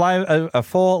there's a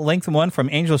full-length one from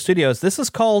Angel Studios. This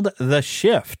is called The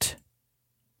Shift.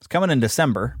 It's coming in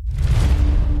December.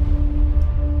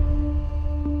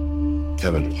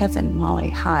 Kevin,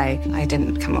 Molly, hi. I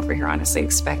didn't come over here honestly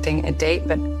expecting a date,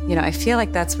 but, I feel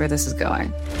like that's where this is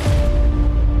going.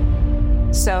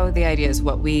 So the idea is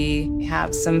we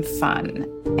have some fun,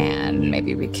 and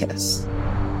maybe we kiss.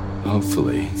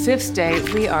 Hopefully. 5th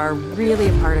date, we are really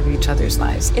a part of each other's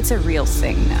lives. It's a real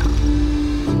thing now.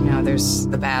 Now there's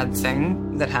the bad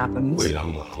thing that happens. Wait,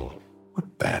 hold.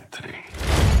 What bad thing?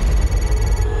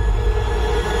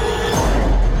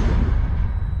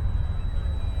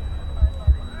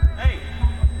 Hey,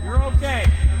 you're okay.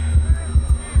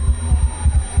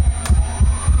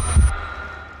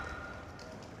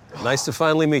 Nice to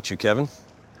finally meet you, Kevin.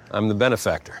 I'm the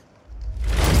benefactor.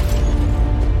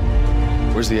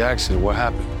 Where's the accident? What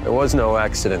happened? There was no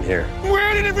accident here.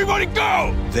 Where did everybody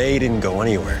go? They didn't go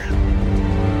anywhere.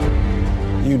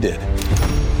 You did.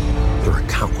 There are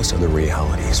countless other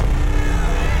realities.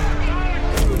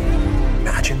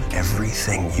 Imagine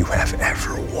everything you have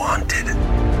ever wanted.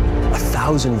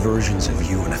 1,000 versions of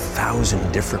you in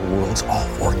 1,000 different worlds, all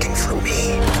working for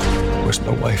me. Where's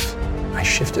my wife? I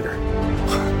shifted her.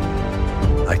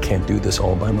 I can't do this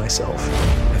all by myself.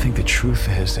 I think the truth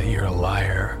is that you're a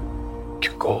liar.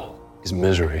 Your goal is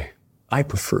misery. I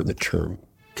prefer the term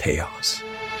chaos.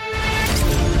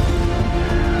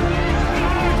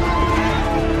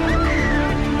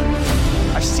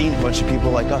 I've seen a bunch of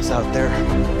people like us out there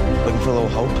looking for a little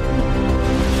hope.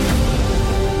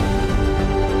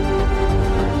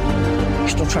 You're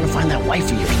still trying to find that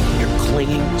wife of yours. You're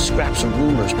clinging to scraps of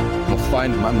rumors. I'll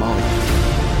find my mom.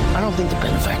 I don't think the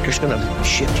benefactor's gonna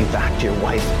shift you back to your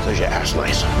wife because you asked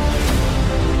nice.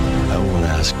 I won't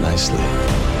ask nicely.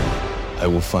 I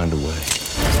will find a way.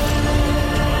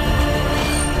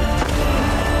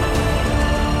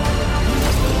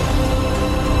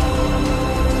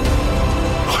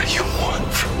 What do you want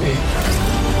from me?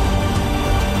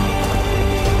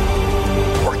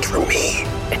 Work for me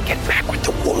and get back with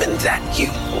the woman that you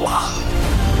love.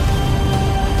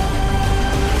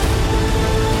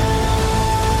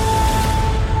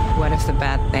 What if the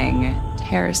bad thing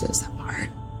tears us apart?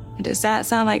 Does that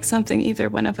sound like something either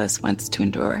one of us wants to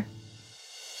endure?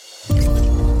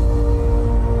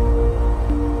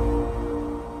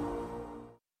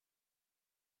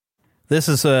 This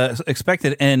is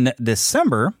expected in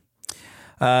December.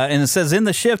 And it says, in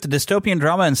The Shift, a dystopian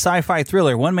drama and sci-fi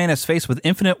thriller, one man is faced with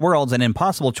infinite worlds and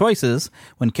impossible choices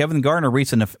when Kevin Garner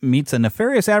meets a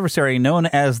nefarious adversary known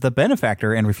as the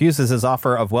Benefactor and refuses his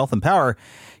offer of wealth and power.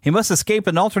 He must escape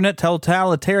an alternate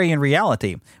totalitarian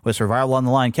reality. With survival on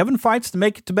the line, Kevin fights to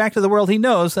make it back to the world he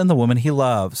knows and the woman he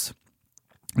loves.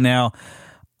 Now,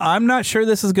 I'm not sure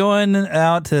this is going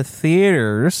out to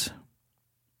theaters.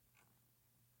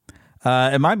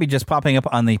 It might be just popping up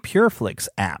on the PureFlix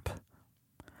app.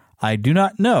 I do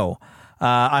not know.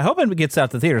 I hope it gets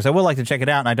out to theaters. I would like to check it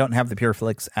out, and I don't have the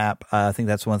PureFlix app. I think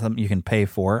that's one of them you can pay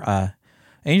for.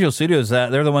 Angel Studios,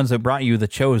 they're the ones that brought you The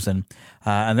Chosen,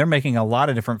 and they're making a lot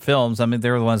of different films. I mean,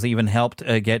 they're the ones that even helped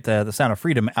get The Sound of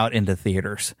Freedom out into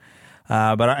theaters.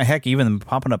 But heck, even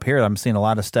popping up here, I'm seeing a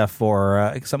lot of stuff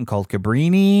for something called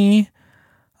Cabrini,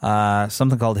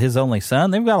 something called His Only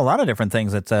Son. They've got a lot of different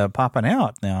things that's popping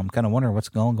out now. I'm kind of wondering what's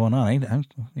going on. I'm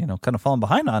kind of falling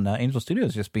behind on Angel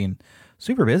Studios just being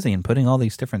super busy and putting all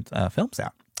these different films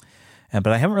out. But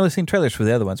I haven't really seen trailers for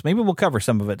the other ones. Maybe we'll cover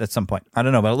some of it at some point. I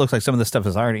don't know, but it looks like some of this stuff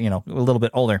is already, a little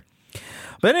bit older.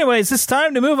 But anyways, it's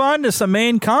time to move on to some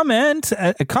main content,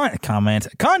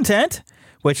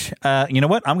 which, you know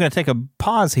what? I'm going to take a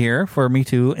pause here for me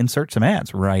to insert some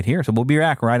ads right here. So we'll be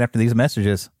back right after these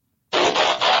messages.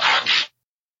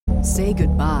 Say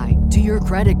goodbye to your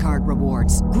credit card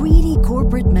rewards. Greedy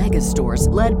corporate mega stores,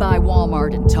 led by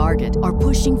Walmart and Target, are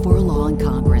pushing for a law in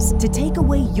Congress to take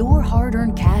away your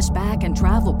hard-earned cash back and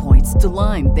travel points to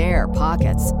line their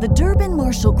pockets. The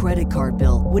Durbin-Marshall credit card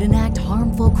bill would enact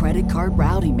harmful credit card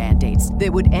routing mandates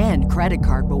that would end credit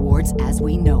card rewards as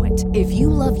we know it. If you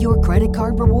love your credit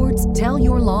card rewards, tell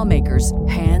your lawmakers,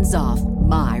 hands off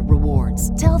my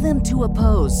rewards. Tell them to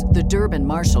oppose the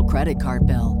Durbin-Marshall credit card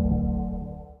bill.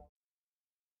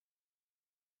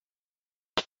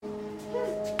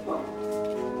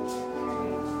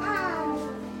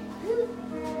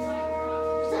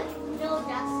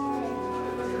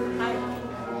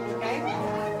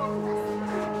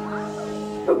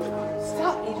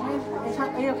 Stop, Adrian.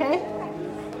 Are you okay?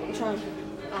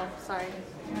 Oh, sorry.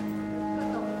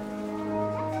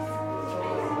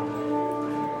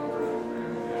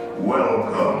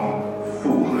 Welcome,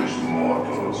 foolish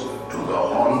mortals, to the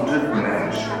Haunted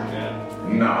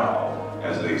Mansion. Now,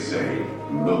 as they say,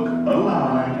 look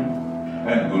alive,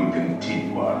 and we'll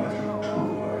continue our little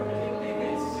tour.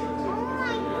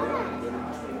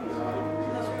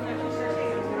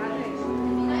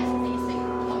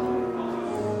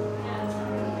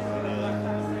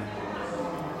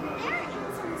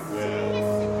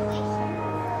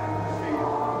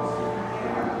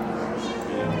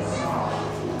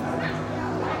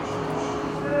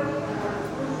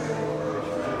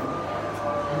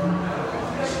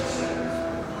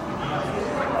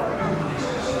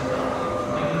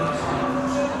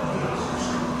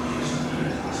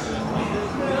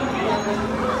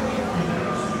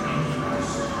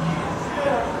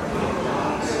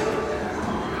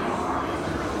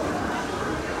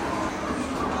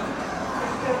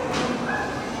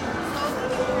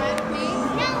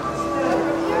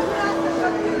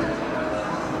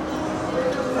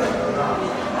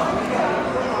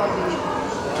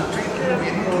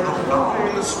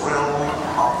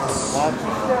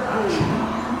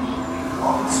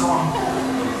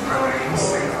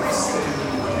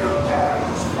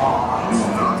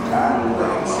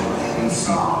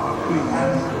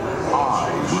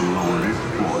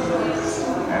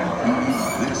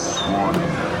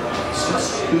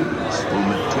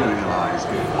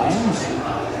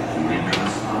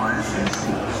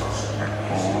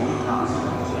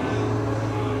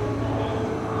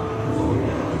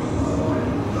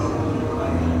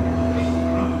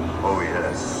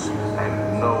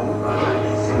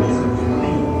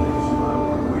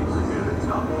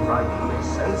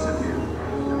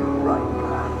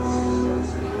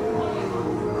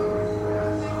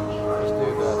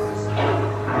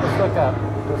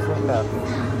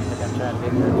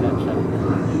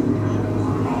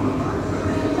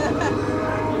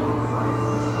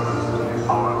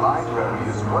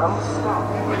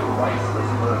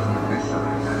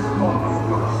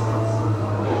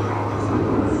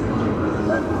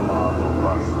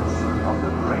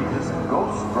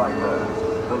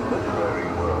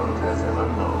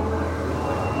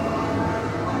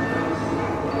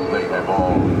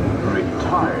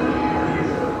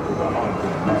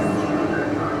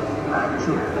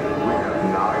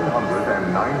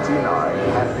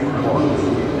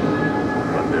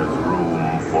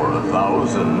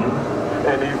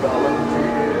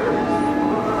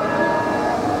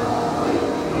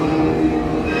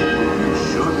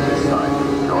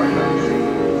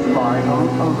 Final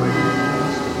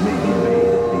arrangements may be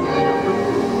made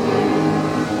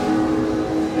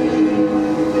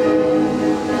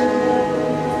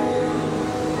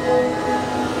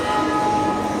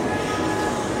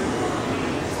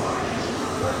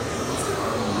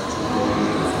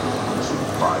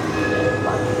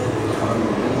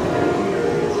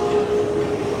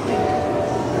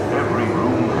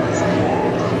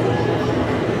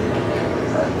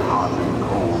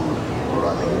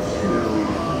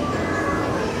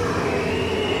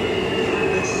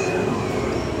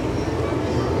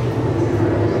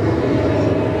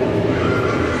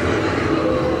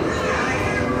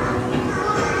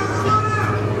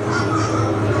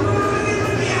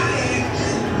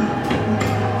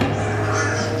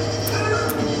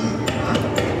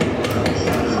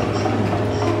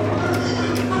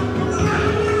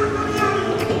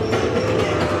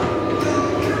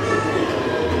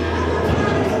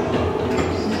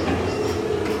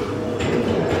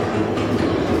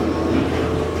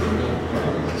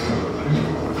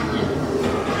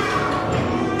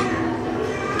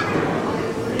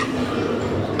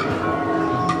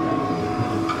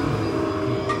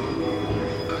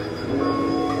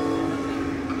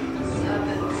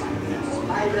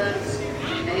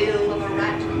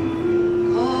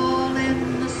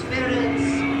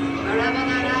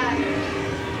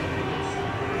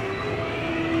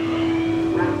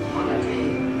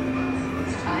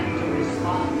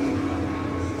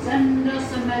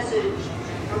message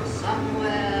from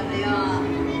somewhere beyond.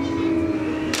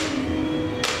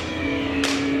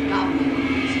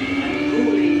 Goblins and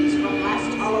ghoulies from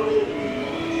last Halloween.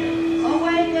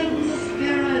 Awaken the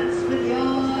spirits with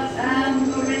your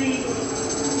tambourine.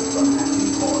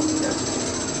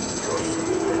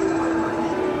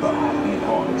 The happy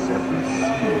horns have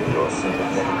received your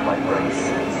sympathetic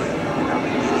vibrations. Now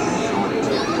they should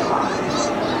materialize.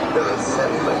 They're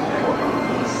assembling for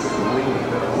a swing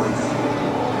that awaits you.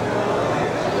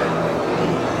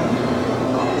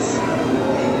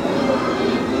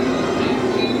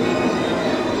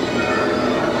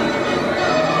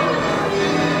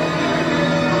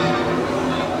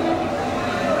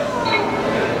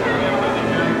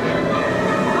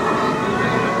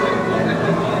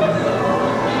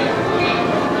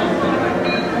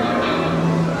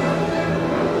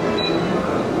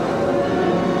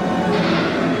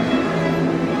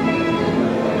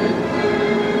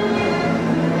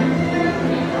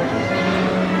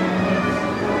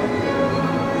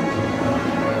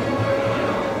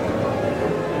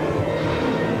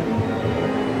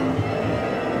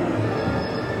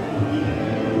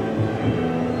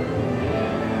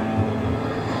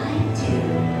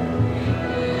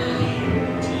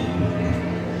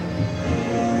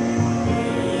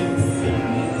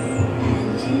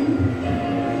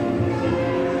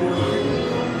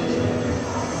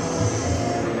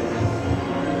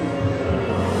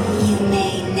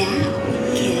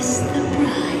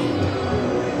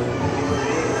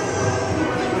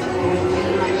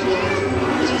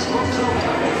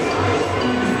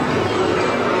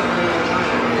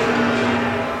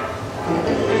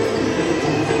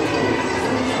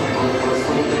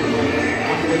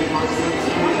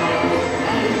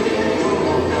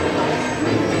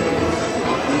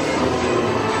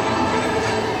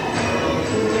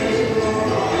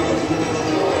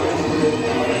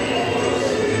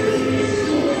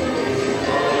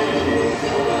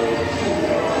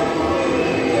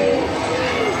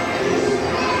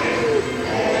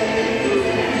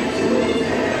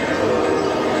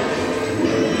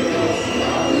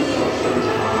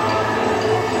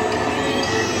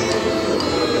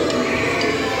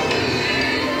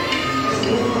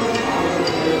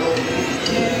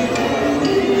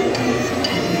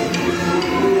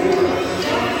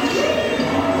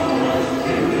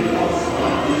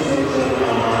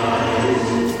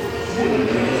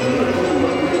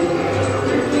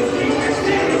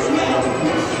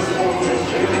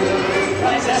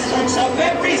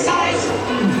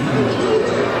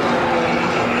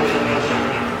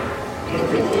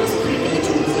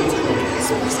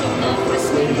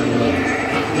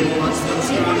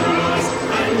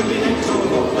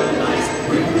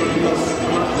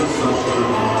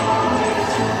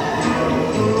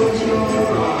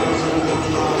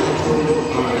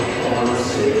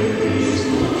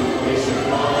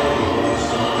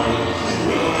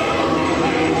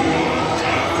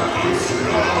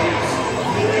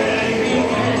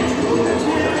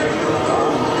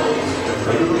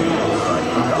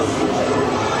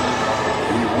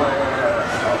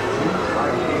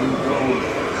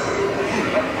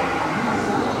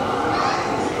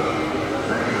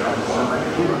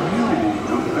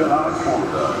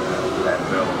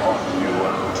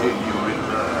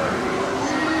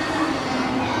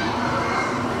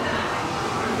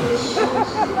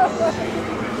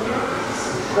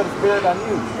 Put a spirit on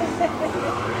you.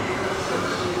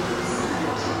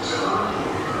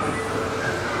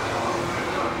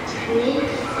 We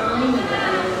find the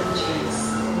entrance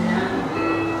now.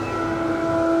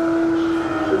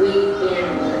 We've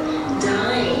been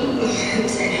dying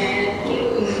to have you.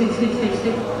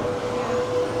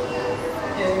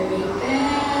 Hurry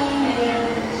back.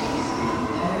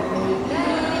 Hurry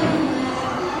back.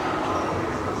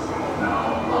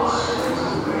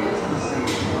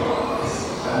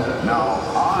 Now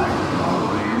I will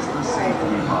raise the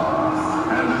safety bar,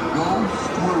 and a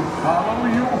ghost will follow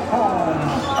you home.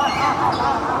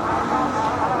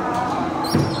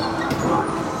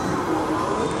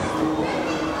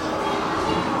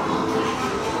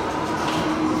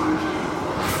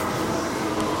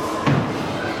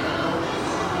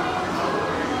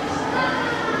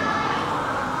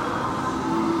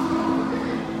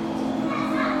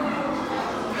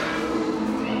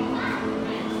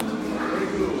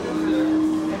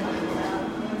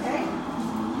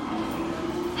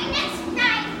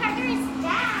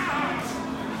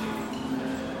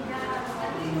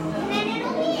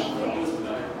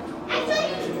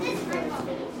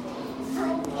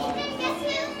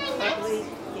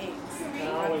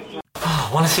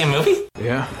 Want to see a movie?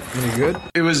 Yeah, any good?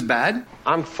 It was bad?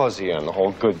 I'm fuzzy on the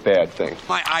whole good-bad thing.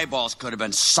 My eyeballs could have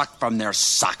been sucked from their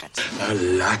sockets. I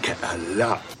like it a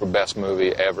lot. The best movie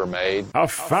ever made. A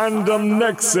Fandom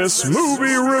Nexus movie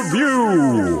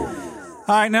review.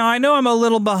 All right, now I know I'm a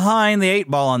little behind the 8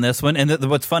 ball on this one, and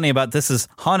what's funny about this is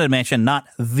Haunted Mansion, not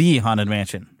The Haunted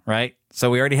Mansion, right? So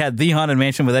we already had The Haunted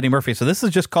Mansion with Eddie Murphy, so this is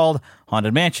just called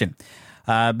Haunted Mansion.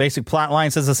 Basic plot line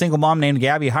says a single mom named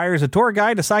Gabby hires a tour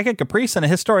guide, a psychic, a priest, and a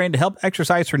historian to help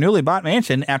exorcise her newly bought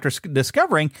mansion after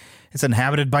discovering it's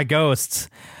inhabited by ghosts.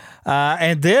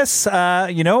 And this,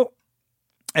 it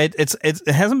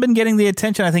hasn't been getting the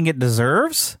attention I think it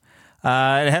deserves.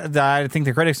 I think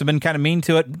the critics have been kind of mean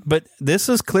to it, but this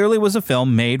clearly was a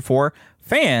film made for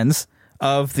fans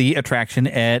of the attraction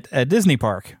at a Disney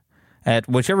park, at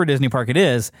whichever Disney park it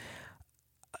is.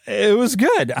 It was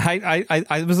good.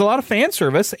 It was a lot of fan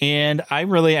service, and I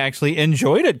really actually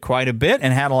enjoyed it quite a bit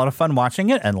and had a lot of fun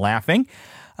watching it and laughing.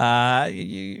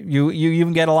 You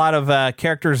even get a lot of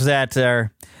characters that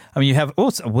are. I mean, you have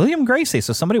it's William Gracie,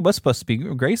 so somebody was supposed to be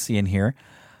Gracie in here.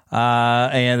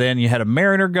 And then you had a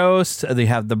Mariner ghost. You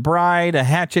have the bride, a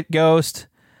Hatchet ghost.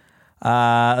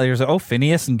 There's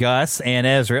Phineas and Gus and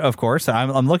Ezra, of course.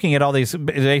 I'm looking at all these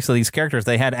characters.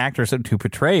 They had actors to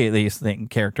portray these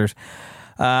characters.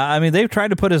 I mean, they've tried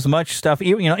to put as much stuff,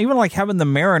 even like having the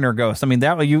Mariner ghost. I mean,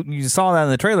 that you saw that in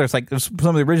the trailer. It's like some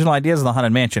of the original ideas of the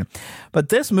Haunted Mansion. But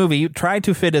this movie tried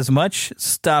to fit as much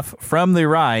stuff from the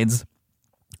rides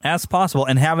as possible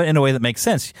and have it in a way that makes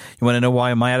sense. You want to know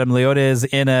why Madame Leota is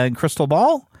in a crystal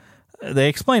ball? They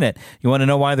explain it. You want to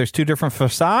know why there's 2 different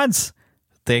facades?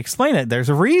 They explain it.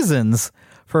 There's reasons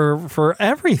for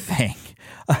everything.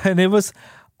 And it was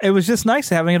just nice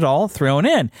having it all thrown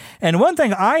in. And one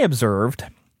thing I observed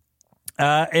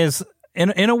is,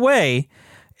 in a way,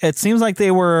 it seems like they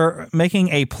were making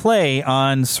a play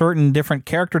on certain different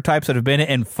character types that have been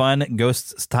in fun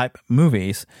ghost-type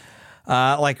movies.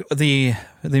 Like the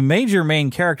major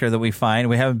main character that we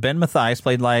have Ben Mathias,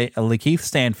 played by Lakeith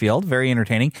Stanfield, very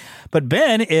entertaining. But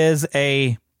Ben is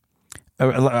a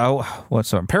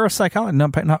parapsychologist?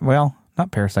 No,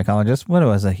 not parapsychologist. What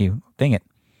was it? Dang it.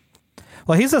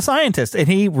 Well, he's a scientist, and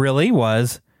he really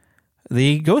was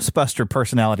the Ghostbuster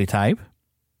personality type.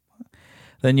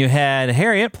 Then you had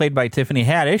Harriet, played by Tiffany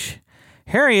Haddish.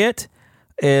 Harriet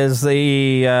is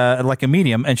like a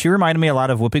medium, and she reminded me a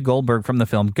lot of Whoopi Goldberg from the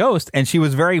film Ghost, and she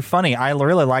was very funny. I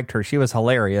really liked her. She was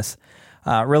hilarious.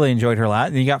 Really enjoyed her a lot.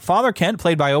 And you got Father Kent,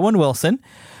 played by Owen Wilson,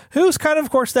 who's kind of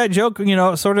course, that joke,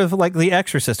 sort of like The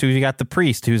Exorcist, you got the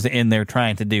priest who's in there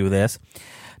trying to do this.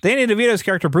 Danny DeVito's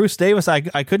character, Bruce Davis, I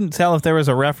couldn't tell if there was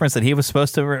a reference that he was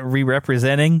supposed to be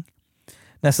representing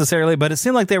necessarily, but it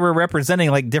seemed like they were representing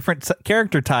like different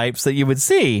character types that you would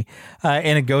see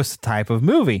in a ghost type of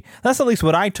movie. That's at least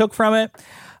what I took from it.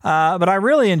 But I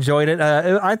really enjoyed it.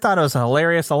 I thought it was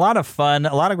hilarious, a lot of fun,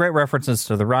 a lot of great references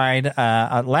to the ride.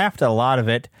 I laughed at a lot of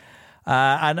it.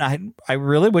 And I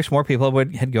really wish more people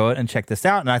would go and check this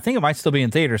out. And I think it might still be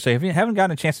in theaters. So if you haven't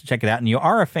gotten a chance to check it out and you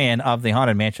are a fan of the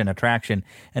Haunted Mansion attraction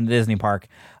in the Disney park,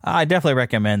 I definitely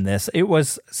recommend this. It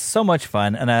was so much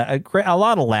fun and a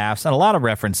lot of laughs and a lot of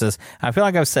references. I feel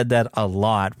like I've said that a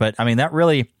lot, but I mean, that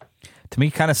really, to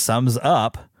me, kind of sums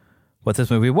up what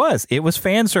this movie was. It was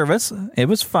fan service. It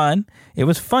was fun. It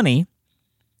was funny.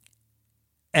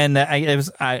 And it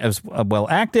was well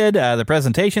acted. The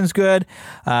presentation's good.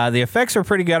 The effects are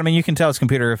pretty good. I mean, you can tell it's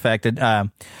computer affected.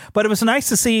 But it was nice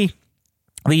to see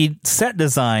the set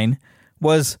design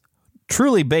was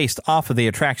truly based off of the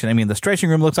attraction. I mean, the stretching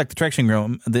room looks like the stretching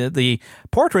room. The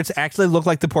portraits actually look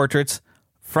like the portraits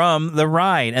from the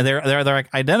ride, and they're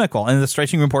identical. And the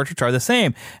stretching room portraits are the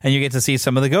same. And you get to see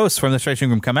some of the ghosts from the stretching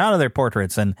room come out of their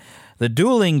portraits, and the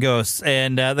dueling ghosts,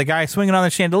 and the guy swinging on the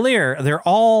chandelier. They're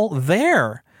all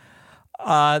there.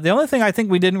 The only thing I think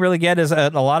we didn't really get is a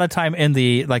lot of time in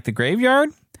the graveyard,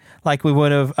 like we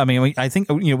would have. I mean, I think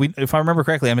if I remember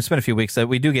correctly, I spent a few weeks that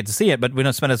we do get to see it, but we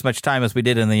don't spend as much time as we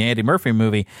did in the Eddie Murphy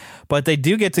movie. But they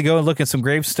do get to go and look at some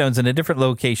gravestones in a different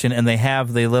location, and they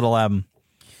have the little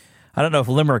I don't know if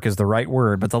limerick is the right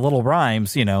word, but the little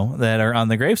rhymes, that are on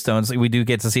the gravestones. We do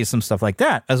get to see some stuff like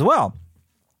that as well.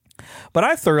 But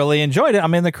I thoroughly enjoyed it. I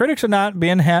mean, the critics are not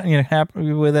being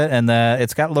happy with it, and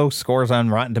it's got low scores on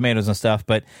Rotten Tomatoes and stuff.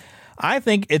 But I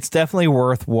think it's definitely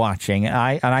worth watching.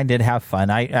 I did have fun.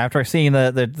 After seeing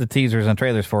the teasers and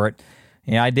trailers for it,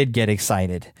 I did get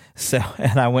excited.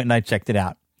 And I went and I checked it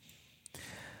out.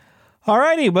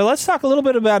 Alrighty, but let's talk a little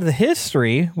bit about the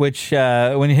history, which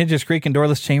when hinges creak in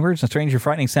doorless chambers and strange and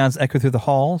frightening sounds echo through the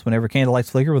halls, whenever candlelights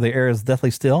flicker where the air is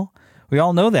deathly still. We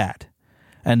all know that.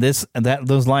 And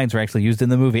those lines are actually used in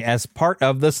the movie as part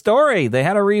of the story. They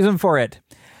had a reason for it.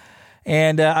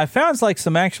 And I found like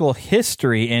some actual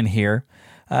history in here.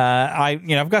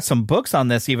 I've got some books on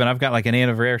this. Even I've got like an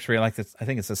anniversary, like this. I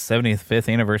think it's the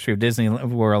 75th anniversary of Disney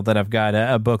World that I've got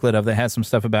a booklet of that has some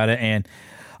stuff about it, and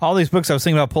all these books I was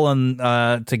thinking about pulling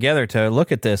together to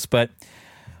look at this. But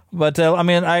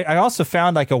I also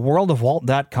found like a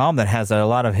worldofwalt.com that has a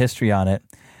lot of history on it.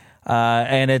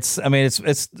 And it's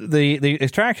the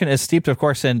attraction is steeped, of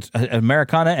course, in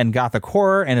Americana and Gothic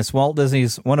horror, and it's Walt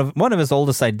Disney's one of his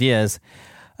oldest ideas.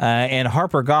 And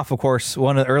Harper Goff, of course,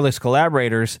 one of the earliest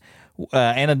collaborators,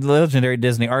 and a legendary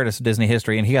Disney artist of Disney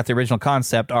history, and he got the original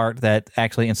concept art that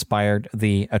actually inspired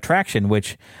the attraction,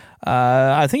 which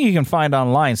I think you can find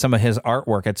online some of his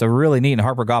artwork. It's a really neat. And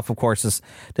Harper Goff, of course,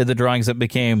 did the drawings that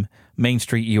became Main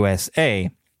Street USA.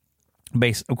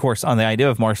 Based, of course, on the idea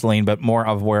of Marceline, but more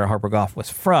of where Harper Goff was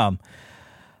from.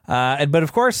 But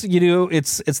of course,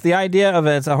 it's the idea of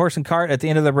it's a horse and cart at the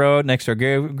end of the road next to a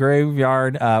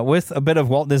graveyard with a bit of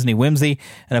Walt Disney whimsy.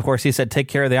 And of course, he said, "Take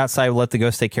care of the outside, we'll let the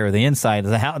ghosts take care of the inside."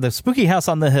 The spooky house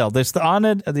on the hill. There's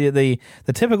the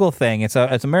typical thing. It's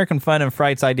American fun and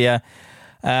frights idea,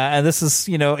 and this is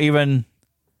even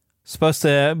supposed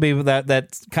to be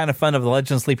that kind of fun of the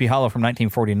Legend of Sleepy Hollow from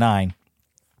 1949.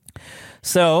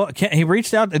 So he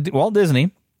reached out to Walt Disney,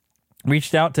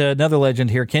 reached out to another legend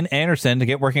here, Ken Anderson, to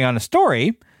get working on a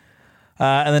story.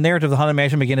 And the narrative of the Haunted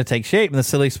Mansion began to take shape, and the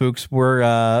silly spooks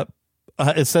were,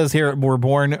 it says here, were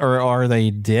born, or are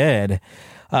they dead?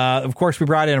 Of course, we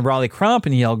brought in Raleigh Crump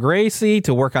and Yale Gracie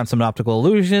to work on some optical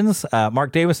illusions.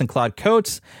 Mark Davis and Claude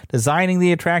Coates designing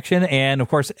the attraction, and of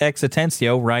course, Ex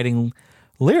Atencio writing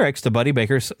lyrics to Buddy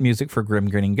Baker's music for Grim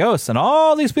Grinning Ghosts. And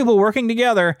all these people working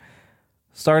together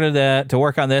started to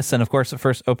work on this, and of course, it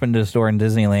first opened its door in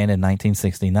Disneyland in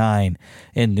 1969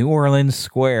 in New Orleans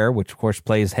Square, which of course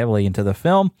plays heavily into the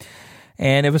film.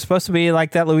 And it was supposed to be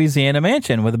like that Louisiana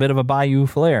mansion with a bit of a bayou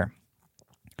flair.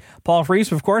 Paul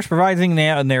Frees, of course, providing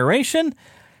narration.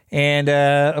 And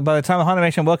by the time the Haunted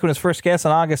Mansion welcomed its first guest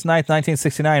on August 9th,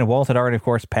 1969, Walt had already, of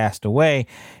course, passed away.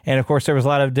 And of course, there was a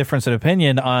lot of difference in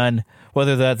opinion on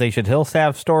whether that they should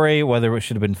have story, whether it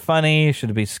should have been funny, should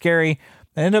it be scary.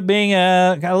 It ended up being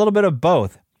got a little bit of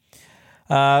both.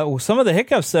 Some of the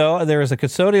hiccups, though, there was a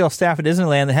custodial staff at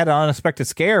Disneyland that had an unexpected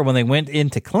scare when they went in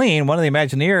to clean. One of the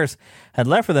Imagineers had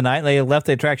left for the night. They left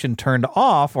the attraction turned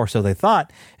off, or so they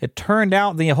thought. It turned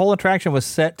out the whole attraction was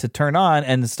set to turn on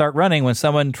and start running when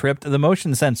someone tripped the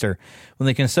motion sensor. When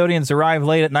the custodians arrived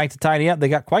late at night to tidy up, they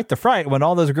got quite the fright when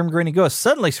all those grim grinning ghosts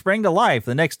suddenly sprang to life.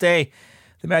 The next day,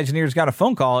 the Imagineers got a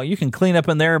phone call. "You can clean up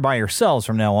in there by yourselves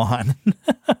from now on."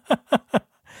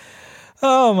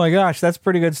 Oh my gosh, that's a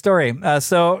pretty good story.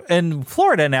 So in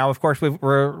Florida now, of course,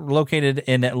 we're located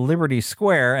in Liberty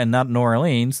Square and not New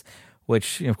Orleans,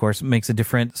 which of course makes a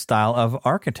different style of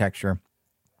architecture.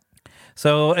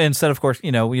 So instead, of course,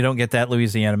 you don't get that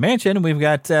Louisiana mansion. We've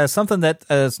got something that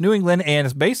is New England, and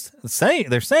it's based.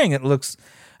 They're saying it looks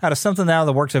out of something out of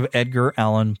the works of Edgar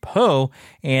Allan Poe,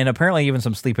 and apparently even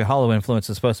some Sleepy Hollow influence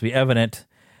is supposed to be evident.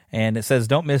 And it says,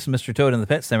 "Don't miss Mr. Toad in the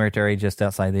Pet Cemetery just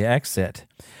outside the exit."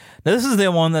 Now, this is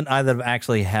the one that I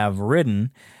actually have ridden.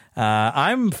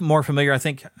 I'm more familiar. I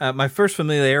think my first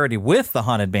familiarity with the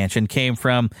Haunted Mansion came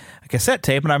from a cassette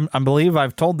tape, and I believe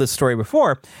I've told this story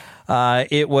before.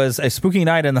 It was a spooky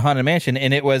night in the Haunted Mansion,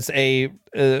 and it was a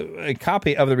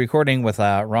copy of the recording with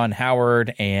Ron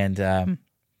Howard and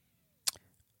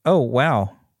oh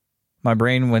wow, my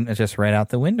brain went just right out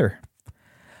the window.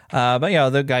 But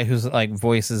the guy who's like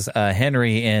voices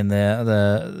Henry in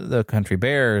the Country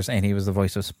Bears, and he was the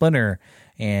voice of Splinter,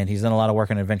 and he's done a lot of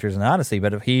work on Adventures in Odyssey.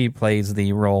 But he plays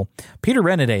the role, Peter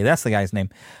Renaday, that's the guy's name.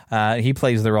 He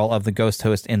plays the role of the ghost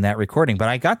host in that recording. But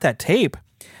I got that tape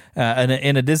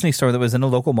in a Disney store that was in a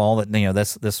local mall that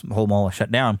this whole mall is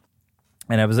shut down.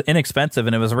 And it was inexpensive,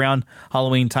 and it was around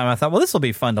Halloween time. I thought, well, this will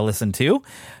be fun to listen to.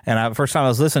 And first time I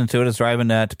was listening to it, I was driving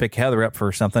to pick Heather up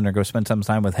for something or go spend some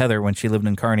time with Heather when she lived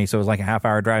in Kearney. So it was like a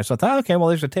half-hour drive. So I thought, okay, well,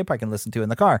 there's a tape I can listen to in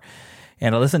the car.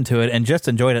 And I listened to it and just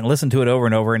enjoyed it and listened to it over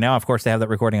and over. And now, of course, they have that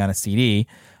recording on a CD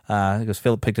because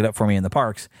Philip picked it up for me in the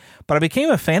parks. But I became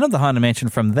a fan of the Haunted Mansion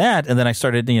from that, and then I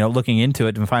started, looking into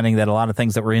it and finding that a lot of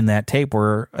things that were in that tape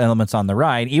were elements on the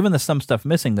ride. Even some stuff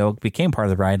missing, though, became part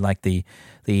of the ride, like the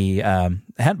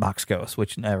Hatbox Ghost,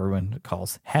 which everyone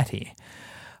calls Hattie.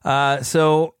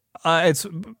 So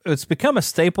it's become a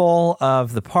staple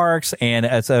of the parks, and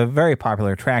it's a very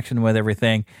popular attraction with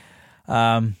everything.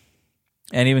 And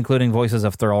even including voices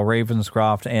of Thurl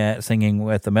Ravenscroft and singing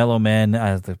with the Mellow Men,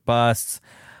 the busts.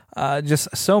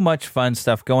 Just so much fun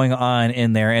stuff going on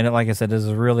in there. And like I said, this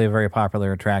is really a very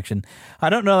popular attraction. I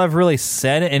don't know if I've really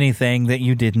said anything that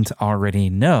you didn't already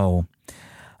know.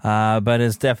 But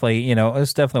it's definitely,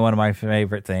 one of my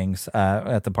favorite things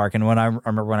at the park. And when I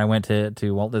remember when I went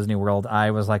to Walt Disney World,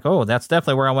 I was like, oh, that's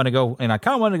definitely where I want to go. And I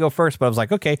kind of wanted to go first, but I was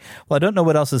like, okay, well, I don't know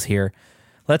what else is here.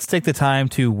 Let's take the time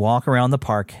to walk around the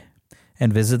park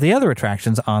and visit the other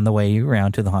attractions on the way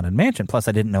around to the Haunted Mansion. Plus,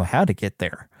 I didn't know how to get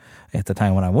there at the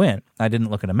time when I went. I didn't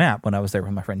look at a map when I was there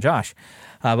with my friend Josh.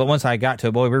 But once I got to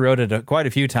it, boy, we rode it quite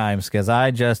a few times because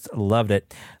I just loved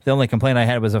it. The only complaint I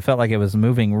had was I felt like it was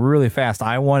moving really fast.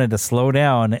 I wanted to slow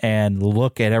down and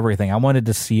look at everything. I wanted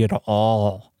to see it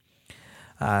all.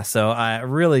 So I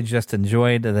really just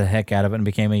enjoyed the heck out of it and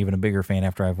became even a bigger fan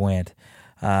after I went.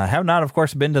 Have not, of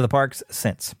course, been to the parks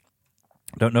since.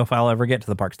 Don't know if I'll ever get to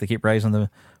the parks. They keep raising the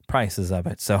prices of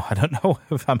it, so I don't know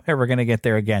if I'm ever going to get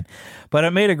there again. But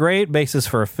it made a great basis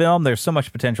for a film. There's so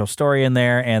much potential story in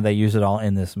there, and they use it all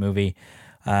in this movie.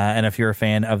 And if you're a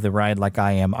fan of the ride like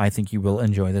I am, I think you will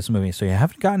enjoy this movie. So you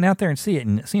haven't gotten out there and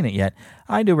seen it yet,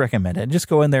 I do recommend it. Just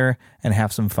go in there and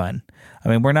have some fun. I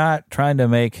mean, we're not trying to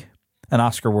make an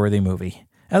Oscar-worthy movie,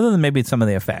 other than maybe some of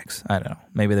the effects. I don't know.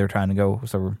 Maybe they're trying to go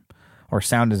or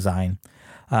sound design.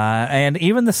 And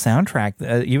even the soundtrack,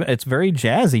 it's very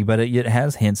jazzy, but it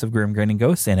has hints of Grim Grinning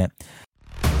Ghosts in it.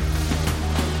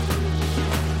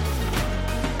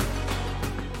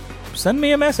 Send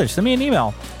me a message. Send me an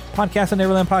email.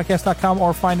 podcast@neverlandpodcast.com,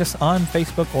 or find us on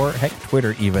Facebook or heck,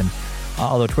 Twitter even.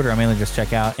 Although Twitter, I mainly just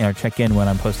check in when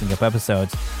I'm posting up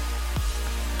episodes.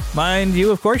 Mind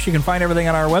you, of course, you can find everything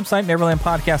on our website,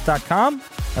 neverlandpodcast.com.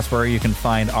 That's where you can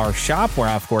find our shop, where,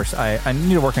 of course, I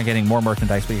need to work on getting more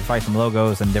merchandise, but you can find some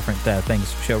logos and different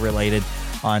things show-related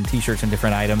on T-shirts and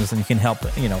different items, and you can help,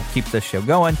 keep this show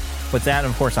going with that,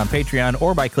 of course, on Patreon,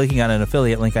 or by clicking on an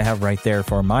affiliate link I have right there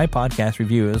for my podcast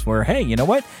reviews, where, hey, you know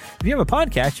what? If you have a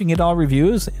podcast, you can get all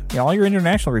reviews, all your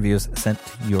international reviews sent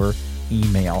to your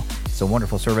email. It's a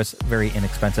wonderful service, very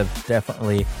inexpensive,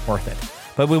 definitely worth it.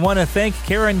 But we want to thank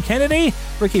Karen Kennedy,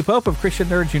 Ricky Pope of Christian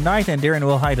Nerds Unite, and Darren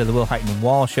Wilhite of the Wilhite and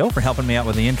Wall Show for helping me out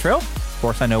with the intro. Of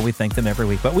course, I know we thank them every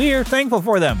week, but we are thankful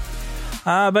for them.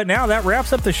 But now that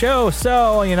wraps up the show.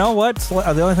 So, you know what?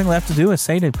 The only thing left to do is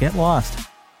say to get lost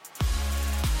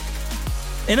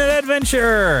in an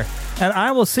adventure. And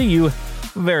I will see you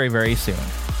very, very soon.